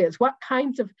do with this? What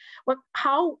kinds of,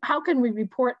 how can we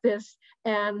report this,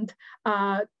 and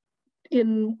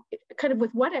in kind of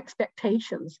with what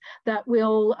expectations that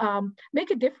will make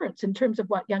a difference in terms of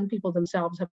what young people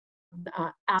themselves have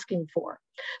asking for.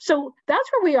 So that's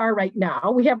where we are right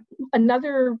now. We have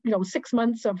another, you know, 6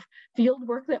 months of field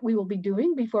work that we will be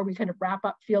doing before we kind of wrap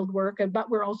up field work, but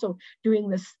we're also doing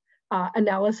this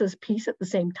analysis piece at the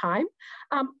same time.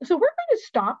 So we're going to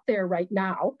stop there right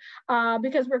now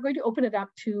because we're going to open it up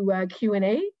to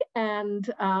Q&A, and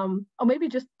maybe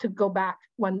just to go back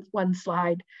one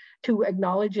slide to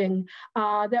acknowledging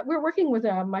that we're working with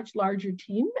a much larger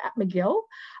team at McGill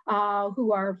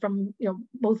who are from, you know,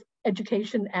 both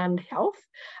education and health,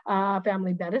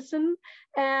 family medicine,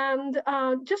 and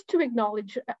just to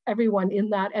acknowledge everyone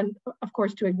in that, and of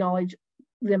course to acknowledge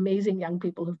the amazing young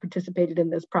people who've participated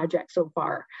in this project so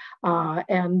far,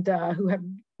 and who have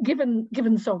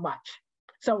given so much.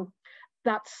 So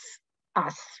that's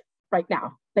us right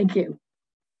now. Thank you.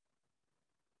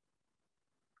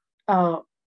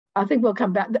 I think we'll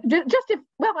come back.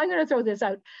 Well, I'm going to throw this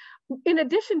out. In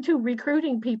addition to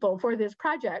recruiting people for this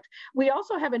project, we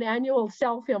also have an annual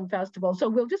cell film festival. So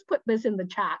we'll just put this in the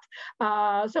chat.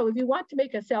 So if you want to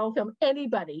make a cell film,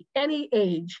 anybody, any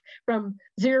age, from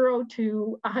 0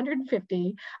 to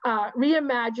 150,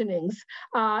 reimaginings,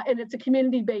 and it's a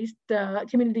community-based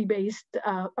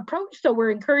approach. So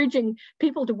we're encouraging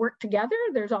people to work together.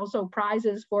 There's also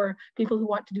prizes for people who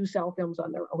want to do cell films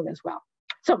on their own as well.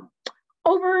 So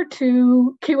over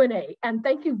to Q&A, and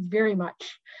thank you very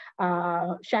much,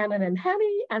 Shannon and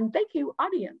Hani, and thank you,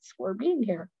 audience, for being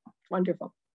here.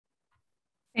 Wonderful.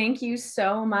 Thank you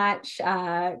so much,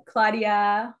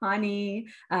 Claudia, Hani,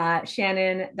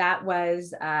 Shannon. That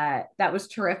was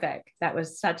terrific. That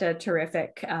was such a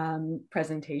terrific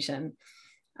presentation.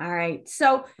 All right,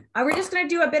 so we're just going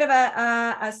to do a bit of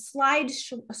a slide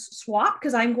swap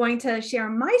because I'm going to share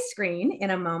my screen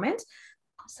in a moment.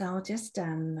 So just a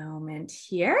moment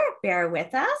here, bear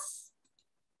with us.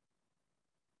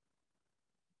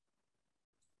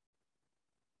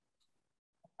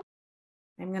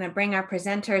 I'm going to bring our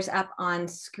presenters up on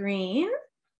screen.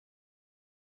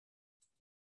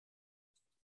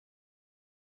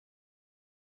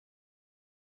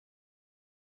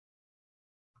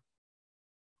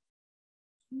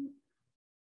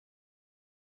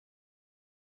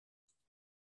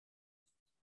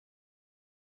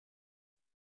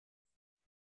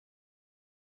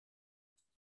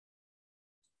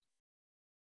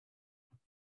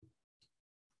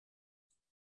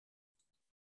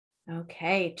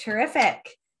 Okay,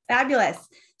 terrific, fabulous.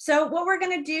 So what we're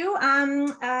going to do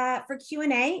for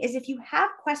Q&A is, if you have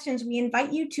questions, we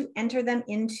invite you to enter them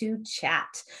into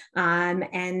chat,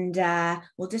 and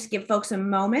we'll just give folks a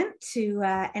moment to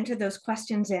enter those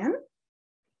questions in.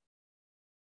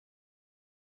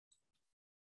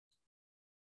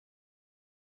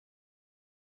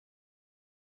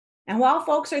 And while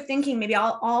folks are thinking, maybe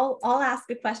I'll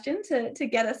ask a question to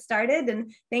get us started.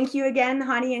 And thank you again,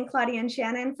 Hani and Claudia and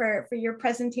Shannon, for your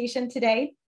presentation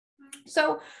today.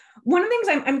 So one of the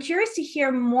things I'm curious to hear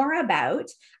more about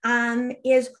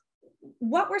is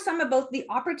what were some of both the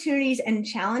opportunities and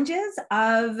challenges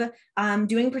of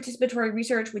doing participatory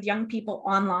research with young people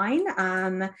online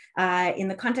in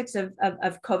the context of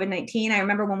COVID-19? I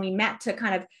remember when we met to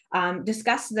kind of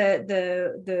discuss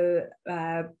the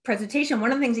presentation,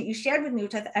 one of the things that you shared with me,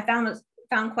 which I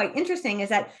found quite interesting, is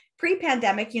that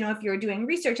pre-pandemic, you know, if you're doing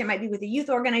research, it might be with a youth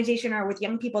organization or with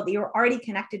young people that you're already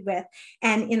connected with.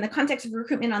 And in the context of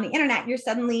recruitment on the internet, you're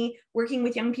suddenly working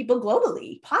with young people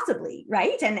globally, possibly,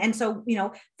 right? And so, you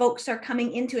know, folks are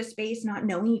coming into a space not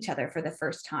knowing each other for the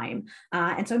first time.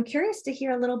 And so I'm curious to hear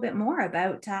a little bit more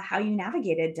about how you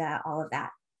navigated all of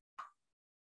that.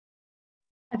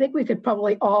 I think we could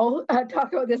probably all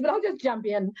talk about this, but I'll just jump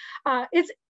in.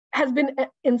 Has been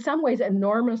in some ways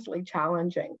enormously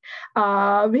challenging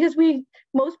because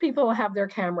most people have their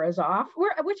cameras off,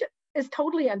 which is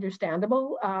totally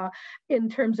understandable in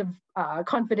terms of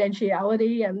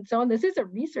confidentiality and so on. This is a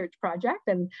research project,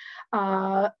 and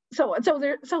so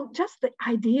just the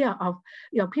idea of,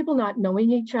 you know, people not knowing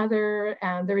each other,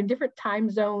 and they're in different time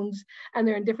zones, and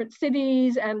they're in different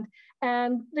cities, and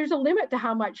there's a limit to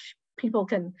how much people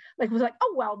can, like, was like,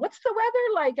 oh, well, what's the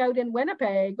weather like out in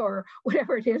Winnipeg or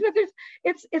whatever it is. But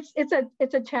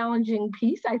it's a challenging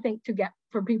piece, I think,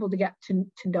 for people to get to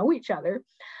know each other.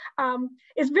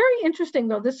 It's very interesting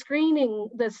though,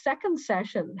 the second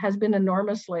session has been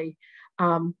enormously,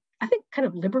 I think, kind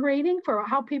of liberating for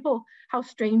how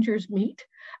strangers meet.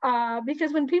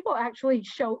 Because when people actually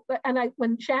show, and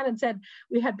when Shannon said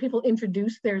we had people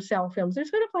introduce their cell films,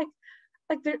 there's sort of like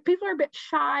people are a bit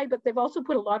shy, but they've also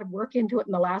put a lot of work into it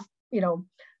in the last,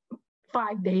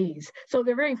 5 days. So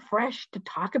they're very fresh to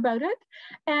talk about it.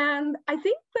 And I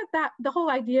think that the whole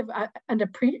idea of an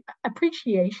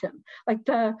appreciation,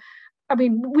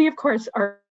 we of course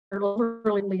are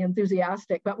overly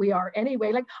enthusiastic, but we are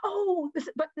anyway, like, oh,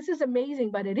 this is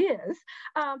amazing, but it is.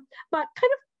 But kind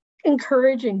of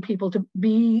encouraging people to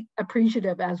be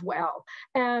appreciative as well.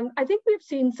 And I think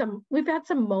we've had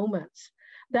some moments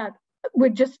that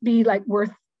would just be like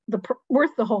worth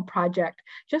the whole project,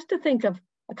 just to think of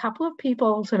a couple of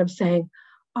people sort of saying,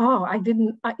 oh, I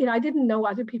didn't know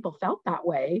other people felt that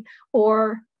way,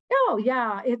 or, oh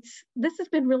yeah, this has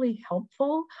been really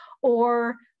helpful,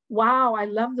 or wow, I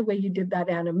love the way you did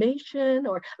that animation,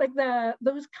 or like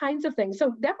those kinds of things.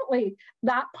 So definitely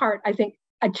that part, I think,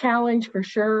 a challenge for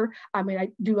sure. I mean, I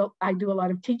do a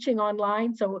lot of teaching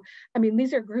online, so I mean,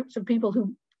 these are groups of people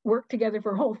who work together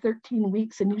for a whole 13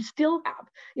 weeks, and you still have,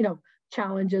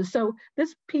 challenges. So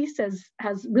this piece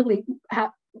has really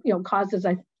caused us,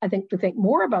 I think, to think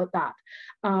more about that.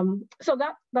 So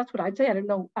that's what I'd say. I don't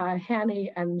know,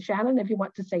 Hani and Shannon, if you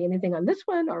want to say anything on this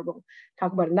one, or we'll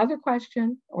talk about another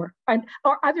question or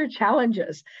other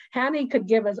challenges. Hani could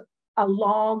give us a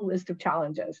long list of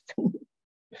challenges.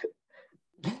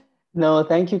 No,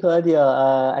 thank you,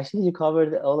 Claudia. Actually, you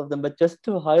covered all of them, but just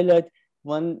to highlight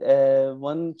one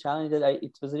challenge that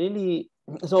it was really,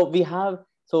 so we have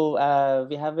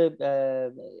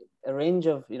a range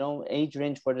of, age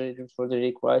range for the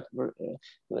required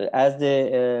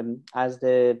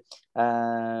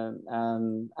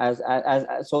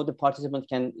so the participant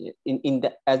can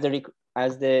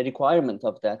as the requirement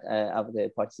of that of the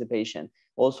participation.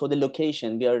 Also the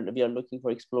location, we are looking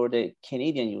for explore the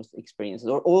Canadian youth experiences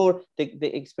or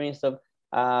the experience of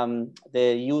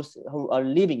the youth who are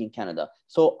living in Canada.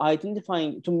 So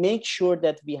identifying to make sure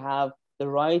that we have the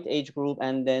right age group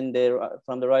and then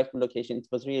from the right location, it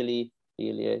was really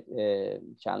a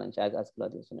challenge, as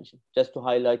Claudia mentioned. Just to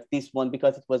highlight this one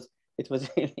because it was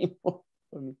really important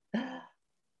for me.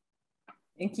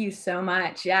 Thank you so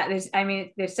much. Yeah,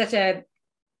 there's such a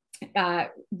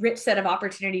rich set of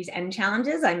opportunities and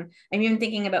challenges. I'm even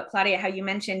thinking about, Claudia, how you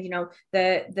mentioned,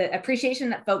 the appreciation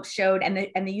that folks showed and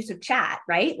the use of chat,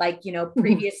 right? Like,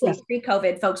 previously, yes,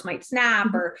 pre-COVID, folks might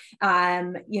snap or,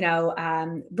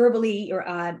 verbally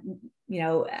or,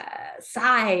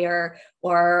 sigh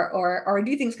or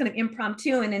do things kind of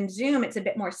impromptu. And in Zoom, it's a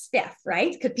bit more stiff,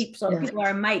 right? Because people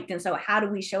are mic'd. And so how do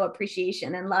we show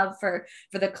appreciation and love for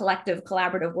the collective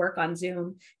collaborative work on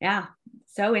Zoom? Yeah.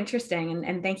 So interesting.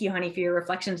 And thank you, Hani, for your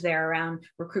reflections there around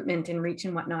recruitment and reach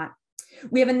and whatnot.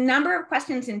 We have a number of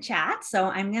questions in chat, so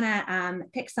I'm going to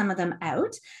pick some of them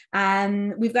out.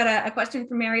 We've got a question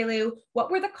from Mary Lou.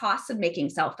 What were the costs of making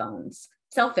cell films?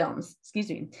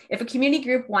 If a community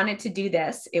group wanted to do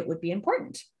this, it would be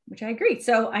important, which I agree.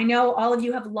 So I know all of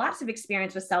you have lots of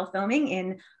experience with cell filming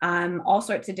in all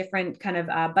sorts of different kind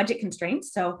of budget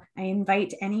constraints. So I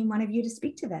invite any one of you to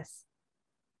speak to this.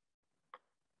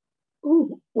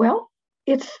 Ooh, well,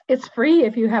 it's free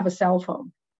if you have a cell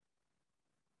phone,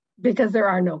 because there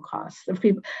are no costs of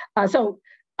people. So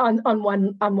on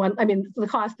one, I mean, the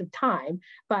cost of time,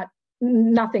 but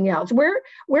nothing else. Where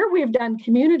we've done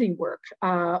community work,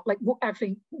 like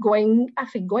actually going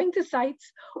to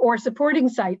sites or supporting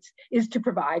sites, is to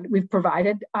we've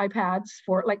provided iPads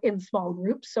for, like, in small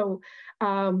groups. So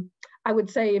I would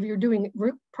say if you're doing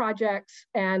group projects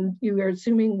and you are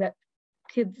assuming that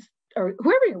kids or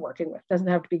whoever you're working with, doesn't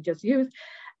have to be just youth,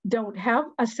 don't have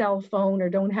a cell phone or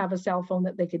don't have a cell phone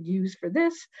that they could use for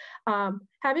this,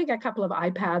 having a couple of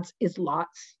iPads is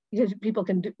lots, because people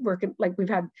can work in, like, we've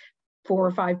had 4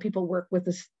 or 5 people work with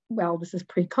this. Well, this is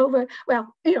pre-COVID.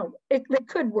 Well, you know, they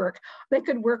could work. They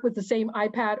could work with the same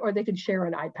iPad, or they could share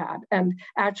an iPad. And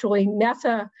actually,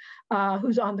 Nessa,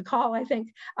 who's on the call, I think,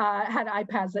 had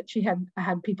iPads that she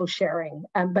had people sharing,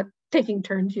 but taking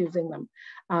turns using them.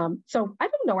 So I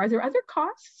don't know. Are there other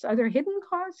costs? Are there hidden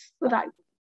costs that I?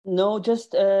 No,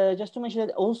 just to mention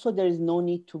that also there is no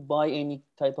need to buy any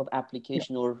type of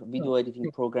application or video editing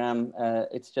program.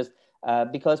 It's just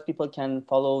because people can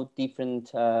follow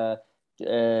different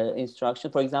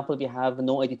instructions. For example, we have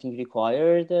no editing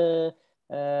required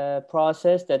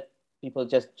process that people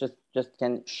just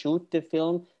can shoot the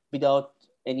film without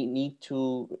any need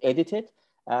to edit it.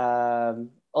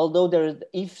 Although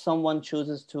if someone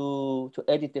chooses to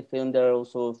edit the film, there are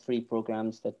also free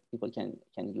programs that people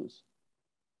can use.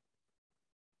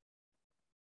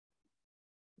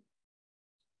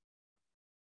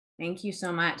 Thank you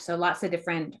so much. So lots of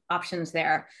different options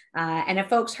there. And if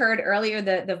folks heard earlier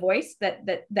the voice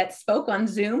that spoke on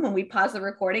Zoom when we paused the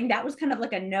recording, that was kind of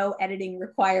like a no editing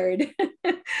required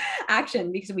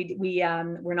action, because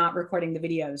we're not recording the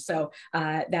videos. So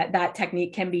that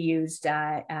technique can be used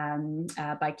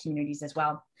by communities as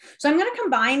well. So I'm going to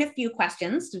combine a few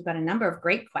questions. We've got a number of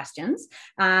great questions.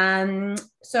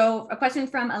 So a question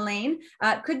from Elaine: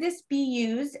 could this be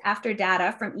used after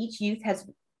data from each youth has?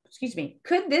 Excuse me,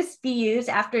 could this be used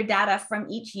after data from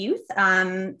each youth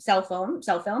cell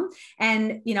film?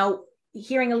 And, you know,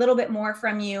 hearing a little bit more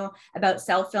from you about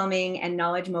cellphilming and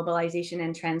knowledge mobilization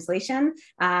and translation.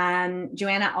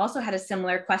 Joanna also had a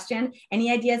similar question. Any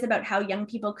ideas about how young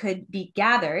people could be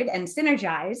gathered and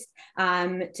synergized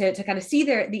to kind of see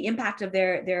the impact of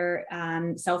their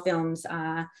cell films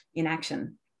in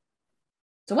action?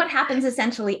 So what happens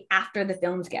essentially after the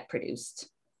films get produced?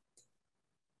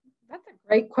 That's a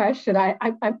great question.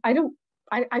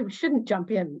 I shouldn't jump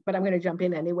in, but I'm going to jump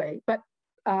in anyway. But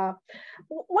one of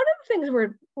the things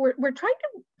we're trying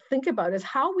to think about is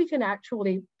how we can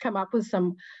actually come up with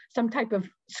some type of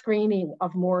screening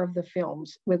of more of the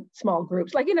films with small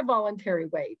groups, like in a voluntary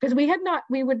way, because we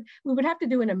would have to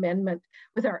do an amendment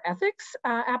with our ethics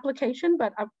application,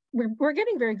 but we're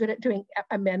getting very good at doing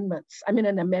amendments. I'm in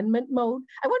an amendment mode.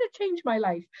 I want to change my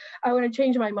life. I want to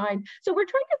change my mind. So we're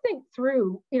trying to think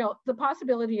through, you know, the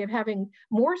possibility of having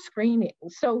more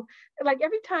screenings. So like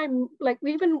every time, like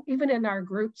even in our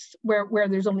groups where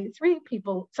there's only 3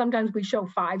 people, sometimes we show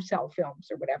 5 cell films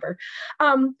or whatever.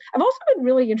 I've also been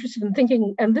really interested in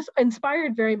thinking, and this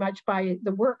inspired very much by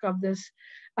the work of this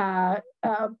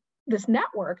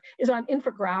network, is on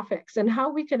infographics and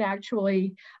how we can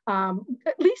actually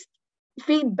at least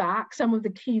feed back some of the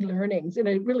key learnings in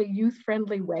a really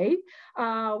youth-friendly way,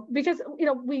 because, you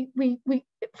know, we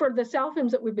for the cell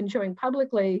films that we've been showing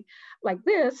publicly like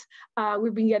this,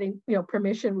 we've been getting, you know,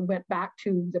 permission. We went back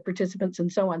to the participants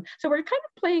and so on. So we're kind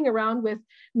of playing around with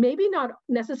maybe not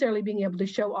necessarily being able to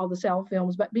show all the cell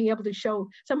films, but being able to show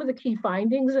some of the key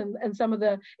findings and some of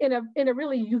the in a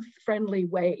really youth-friendly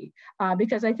way,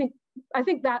 because I think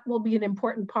that will be an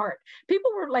important part.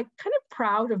 People were like kind of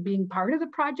proud of being part of the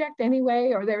project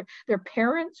anyway, or their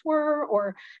parents were,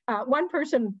 or one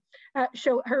person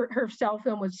showed her cell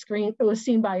film was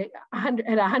seen by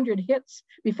 100 hits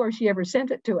before she ever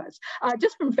sent it to us,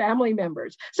 just from family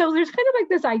members. So there's kind of like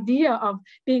this idea of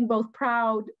being both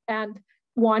proud and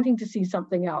wanting to see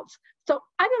something else. So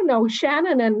I don't know,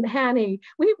 Shannon and Hani,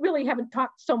 we really haven't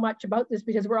talked so much about this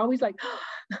because we're always like,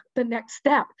 oh, the next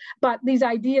step. But these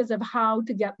ideas of how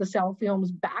to get the cell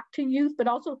films back to youth, but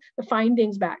also the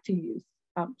findings back to youth.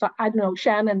 So I don't know,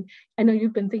 Shannon, I know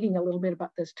you've been thinking a little bit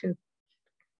about this too.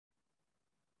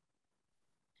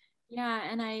 Yeah,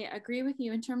 and I agree with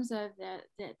you in terms of that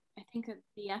I think that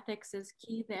the ethics is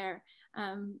key there.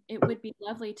 It would be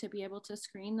lovely to be able to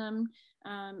screen them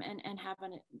and have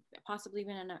possibly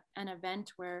even an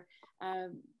event where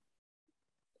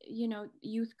you know,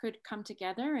 youth could come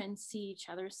together and see each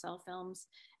other's cell films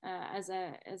as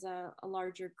a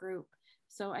larger group.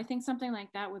 So I think something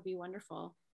like that would be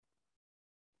wonderful.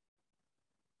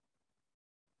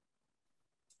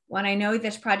 Well, I know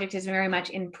this project is very much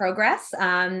in progress,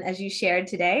 as you shared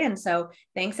today. And so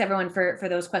thanks everyone for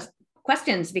those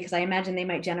questions, because I imagine they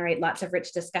might generate lots of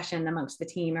rich discussion amongst the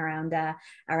team around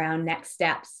next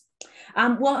steps.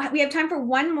 Well, we have time for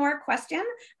one more question,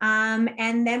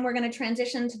 and then we're going to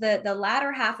transition to the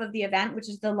latter half of the event, which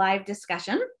is the live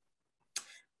discussion.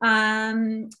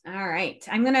 All right,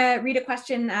 I'm going to read a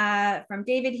question from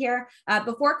David here.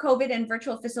 Before COVID and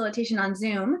virtual facilitation on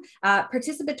Zoom,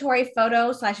 participatory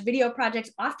photo/video projects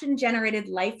often generated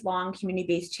lifelong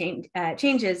community-based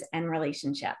changes and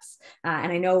relationships.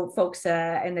 And I know folks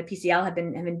in the PCL have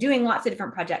been doing lots of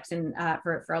different projects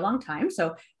for a long time,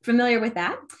 so familiar with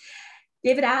that.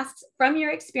 David asks, from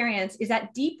your experience, is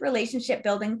that deep relationship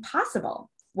building possible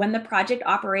when the project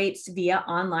operates via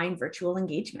online virtual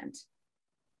engagement?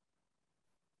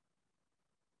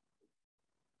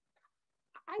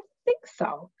 I think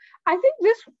so. I think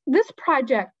this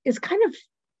project is kind of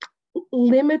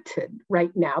limited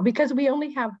right now because we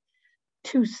only have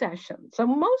 2 sessions. So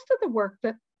most of the work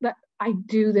that I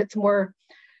do that's more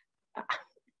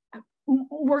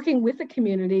working with the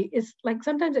community is like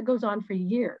sometimes it goes on for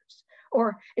years,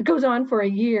 or it goes on for a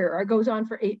year, or it goes on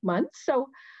for 8 months. So,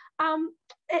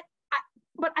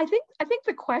 but I think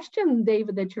the question,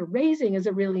 David, that you're raising is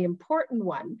a really important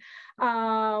one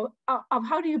of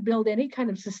how do you build any kind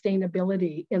of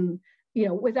sustainability in,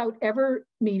 without ever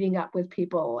meeting up with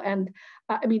people, and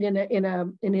I mean in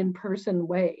an in-person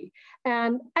way.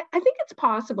 And I think it's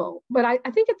possible, but I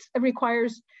think it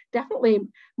requires definitely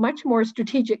much more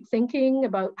strategic thinking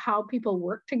about how people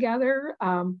work together.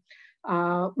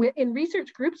 In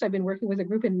research groups, I've been working with a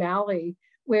group in Mali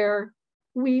where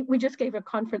we just gave a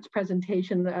conference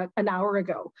presentation an hour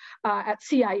ago at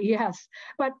CIES,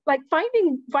 but like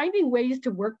finding ways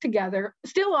to work together,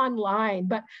 still online,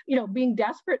 but being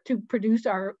desperate to produce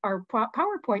our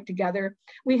PowerPoint together.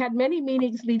 We had many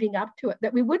meetings leading up to it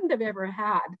that we wouldn't have ever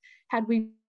had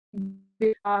we been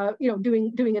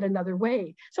doing it another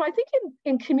way. So I think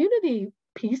in community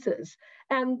pieces,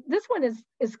 and this one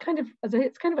is kind of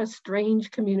a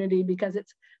strange community because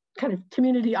it's kind of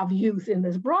community of youth in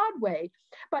this broad way,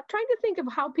 but trying to think of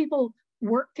how people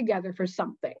work together for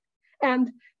something. And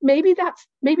maybe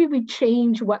we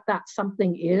change what that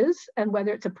something is, and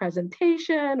whether it's a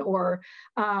presentation or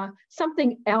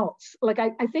something else. Like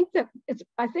I think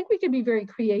we can be very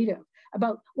creative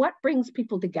about what brings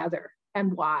people together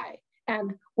and why,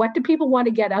 and what do people want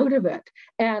to get out of it.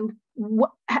 And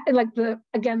the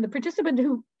participant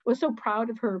who was so proud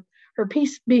of her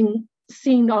piece being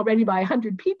seen already by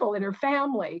 100 people in her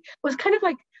family was kind of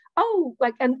like,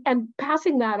 and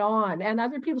passing that on, and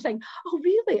other people saying, oh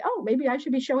really, oh maybe I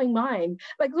should be showing mine.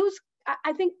 Like those,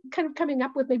 I think, kind of coming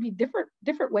up with maybe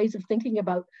different ways of thinking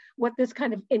about what this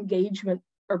kind of engagement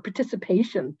or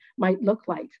participation might look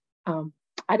like.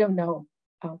 I don't know.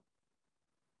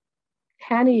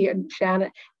 Hani and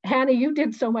Shanna, Hani, you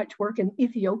did so much work in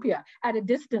Ethiopia at a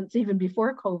distance even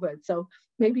before COVID, so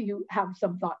maybe you have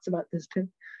some thoughts about this too.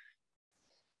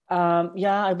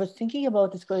 Yeah, I was thinking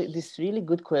about this really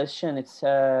good question. It's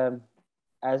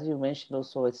as you mentioned,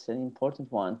 also it's an important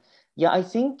one. Yeah, I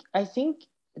think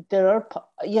there are,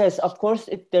 yes, of course,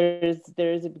 there is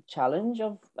a big challenge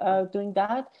of doing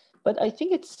that, but I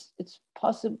think it's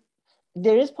possible.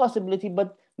 There is possibility,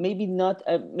 but maybe not.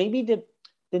 Maybe the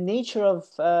nature of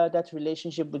that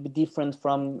relationship would be different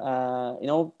from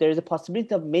there is a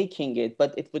possibility of making it,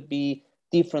 but it would be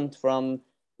different from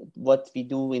what we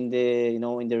do in the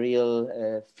in the real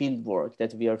field work,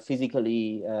 that we are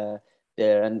physically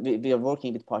there and we are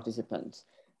working with participants.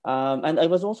 And I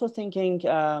was also thinking,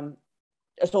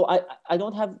 so I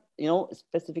don't have a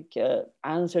specific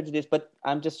answer to this, but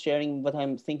I'm just sharing what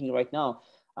I'm thinking right now.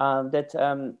 That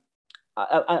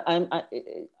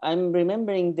I'm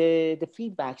remembering the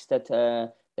feedbacks that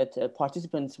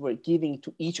participants were giving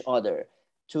to each other,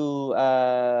 to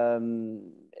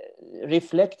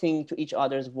reflecting to each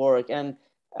other's work, and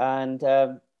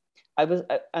I'm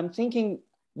thinking,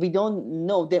 we don't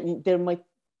know, there might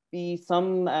be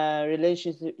some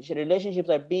relationships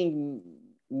are being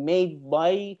made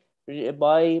by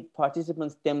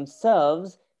participants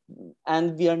themselves,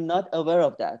 and we are not aware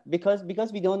of that because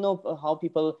we don't know how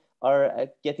people are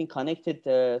getting connected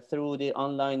through the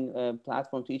online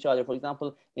platform to each other. For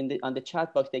example, on the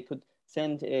chat box, they could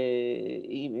send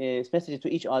messages to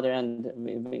each other, and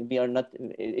we are not.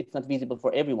 It's not visible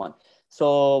for everyone.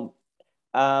 So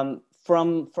from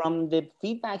the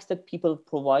feedbacks that people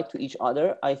provide to each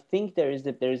other, I think there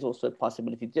is also a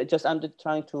possibility. Just I'm just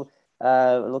trying to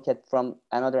look at from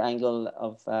another angle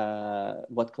of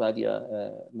what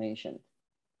Claudia mentioned.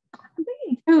 I'm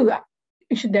thinking too,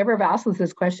 you should never have asked us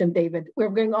this question, David. We're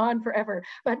going on forever.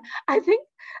 But I think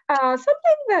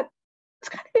something that is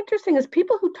kind of interesting is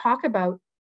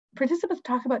participants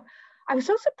talk about I was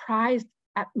so surprised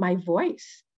at my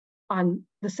voice on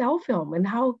the cell film and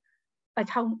how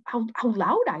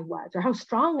loud I was or how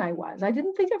strong I was. I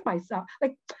didn't think of myself,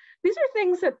 like, these are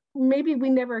things that maybe we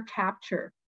never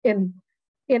capture in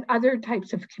other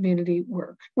types of community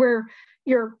work where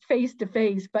you're face to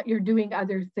face, but you're doing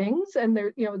other things. And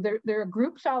there are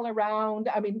groups all around.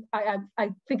 I mean, I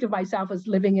think of myself as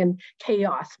living in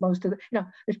chaos most of the,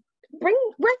 bring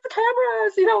the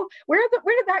cameras, where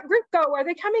did that group go? Are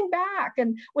they coming back?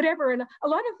 And whatever. And a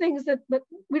lot of things that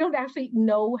we don't actually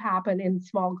know happen in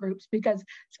small groups, because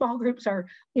small groups are,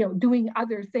 doing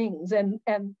other things, and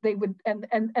they would,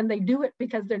 and they do it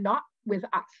because they're not with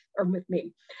us or with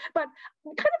me. But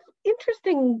kind of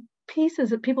interesting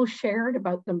pieces that people shared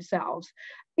about themselves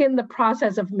in the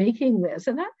process of making this.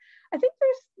 And that, I think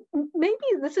maybe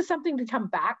this is something to come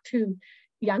back to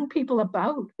young people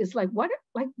about, is like,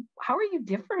 how are you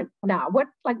different now?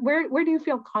 Where do you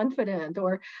feel confident?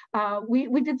 Or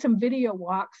we did some video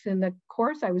walks in the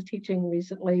course I was teaching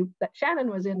recently that Shannon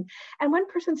was in. And one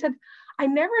person said, I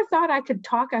never thought I could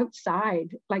talk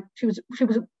outside. Like she was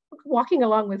walking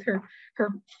along with her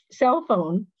cell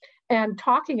phone and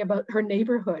talking about her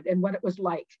neighborhood and what it was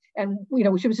like. And,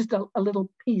 she was just a little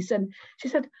piece. And she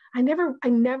said, I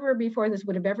never before this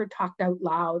would have ever talked out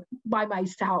loud by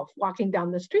myself walking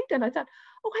down the street. And I thought,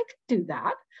 oh, I could do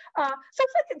that. So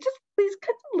it's like just these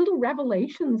kinds of little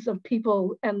revelations of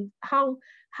people, and how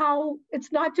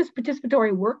it's not just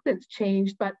participatory work that's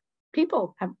changed, but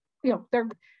people have,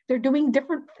 they're doing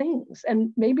different things.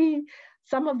 And maybe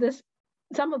some of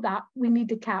that we need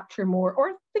to capture more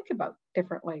or think about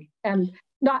differently, and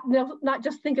not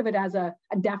just think of it as a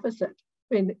deficit.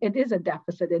 I mean, it is a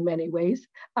deficit in many ways,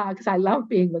 because I love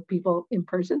being with people in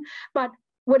person. But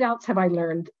what else have I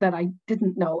learned that I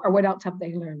didn't know, or what else have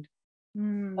they learned?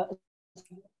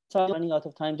 So I'm running out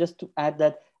of time. Just to add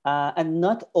that, and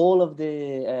not all of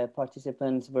the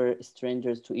participants were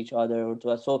strangers to each other or to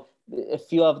us. So a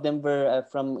few of them were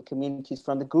from communities,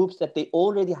 from the groups that they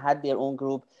already had their own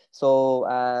group. So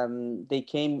they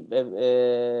came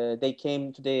to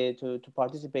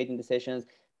participate in the sessions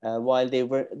while they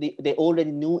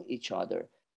already knew each other.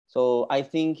 So I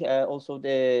think also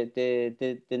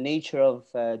the nature of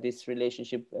this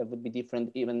relationship would be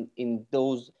different even in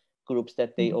those groups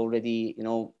that they already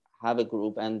have a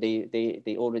group, and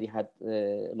they already had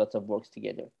lots of works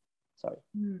together. Sorry.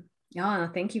 Oh,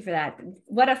 thank you for that.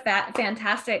 What a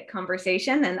fantastic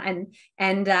conversation.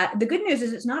 And the good news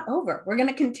is it's not over. We're going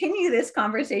to continue this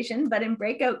conversation, but in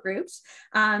breakout groups.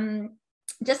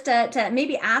 Just to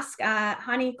maybe ask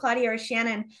Hani, Claudia, or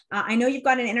Shannon, I know you've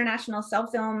got an international cell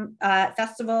film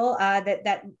festival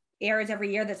that airs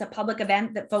every year. That's a public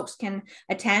event that folks can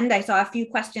attend. I saw a few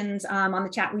questions on the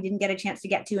chat we didn't get a chance to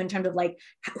get to in terms of like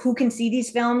who can see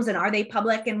these films and are they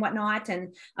public and whatnot.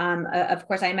 And of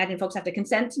course, I imagine folks have to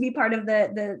consent to be part of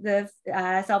the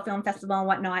Cell Film Festival and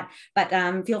whatnot. But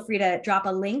feel free to drop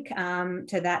a link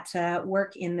to that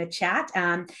work in the chat.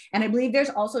 And I believe there's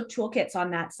also toolkits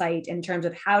on that site in terms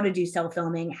of how to do cell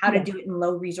filming, how to do it in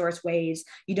low resource ways.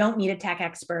 You don't need a tech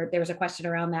expert. There was a question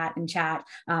around that in chat.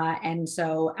 And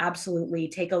so absolutely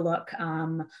take a look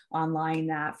online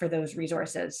for those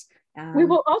resources. We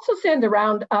will also send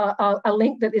around a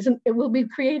link that we'll be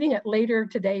creating it later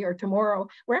today or tomorrow.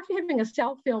 We're actually having a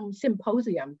cell film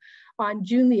symposium on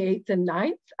June the 8th and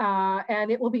 9th, and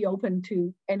it will be open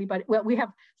to anybody. Well, we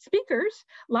have speakers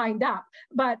lined up,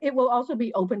 but it will also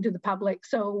be open to the public.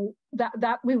 So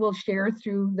that we will share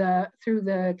through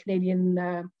the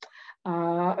Canadian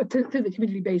through the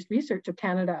community-based research of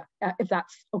Canada, if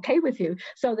that's okay with you,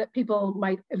 so that people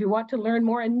might, if you want to learn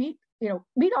more and meet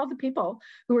all the people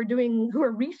who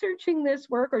are researching this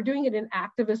work or doing it in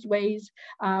activist ways.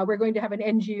 We're going to have an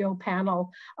NGO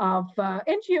panel of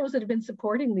NGOs that have been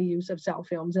supporting the use of cell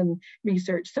films and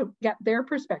research, so get their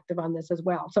perspective on this as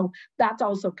well. So that's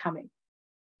also coming.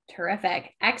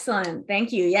 Terrific. Excellent.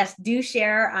 Thank you. Yes, do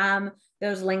share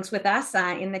those links with us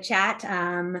in the chat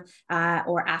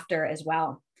or after as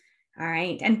well. All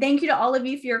right. And thank you to all of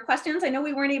you for your questions. I know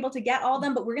we weren't able to get all of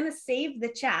them, but we're going to save the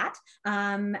chat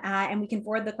and we can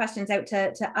forward the questions out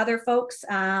to other folks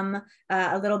a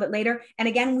little bit later. And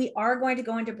again, we are going to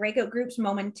go into breakout groups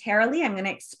momentarily. I'm going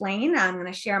to explain. I'm going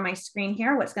to share my screen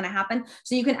here, what's going to happen.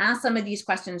 So you can ask some of these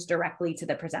questions directly to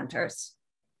the presenters.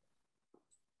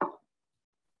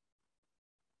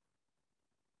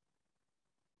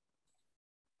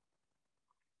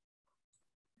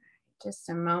 Just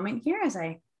a moment here as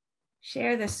I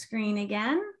share the screen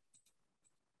again.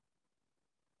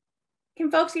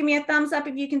 Can folks give me a thumbs up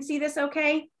if you can see this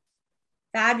okay?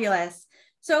 Fabulous.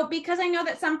 So because I know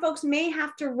that some folks may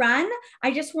have to run,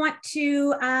 I just want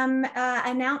to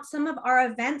announce some of our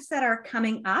events that are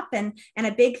coming up, and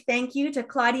a big thank you to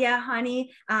Claudia, Hani,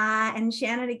 and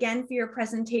Shannon again for your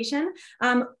presentation.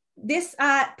 This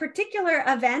particular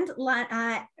event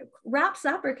wraps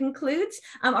up or concludes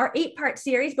our 8-part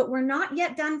series, but we're not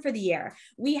yet done for the year.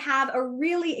 We have a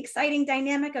really exciting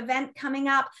dynamic event coming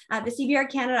up, the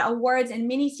CBR Canada Awards and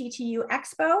Mini CTU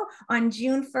Expo on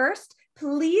June 1st.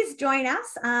 Please join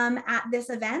us at this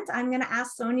event. I'm going to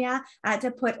ask Sonia to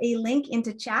put a link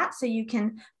into chat so you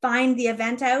can find the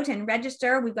event out and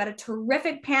register. We've got a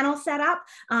terrific panel set up,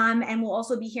 and we'll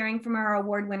also be hearing from our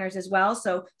award winners as well.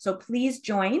 So please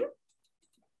join.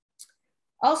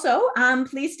 Also,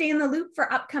 please stay in the loop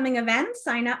for upcoming events.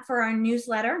 Sign up for our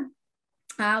newsletter.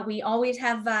 We always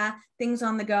have things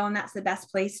on the go, and that's the best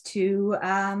place to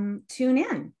tune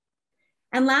in.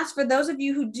 And last, for those of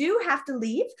you who do have to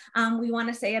leave, we want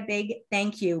to say a big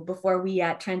thank you before we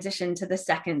transition to the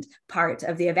second part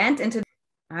of the event.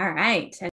 All right.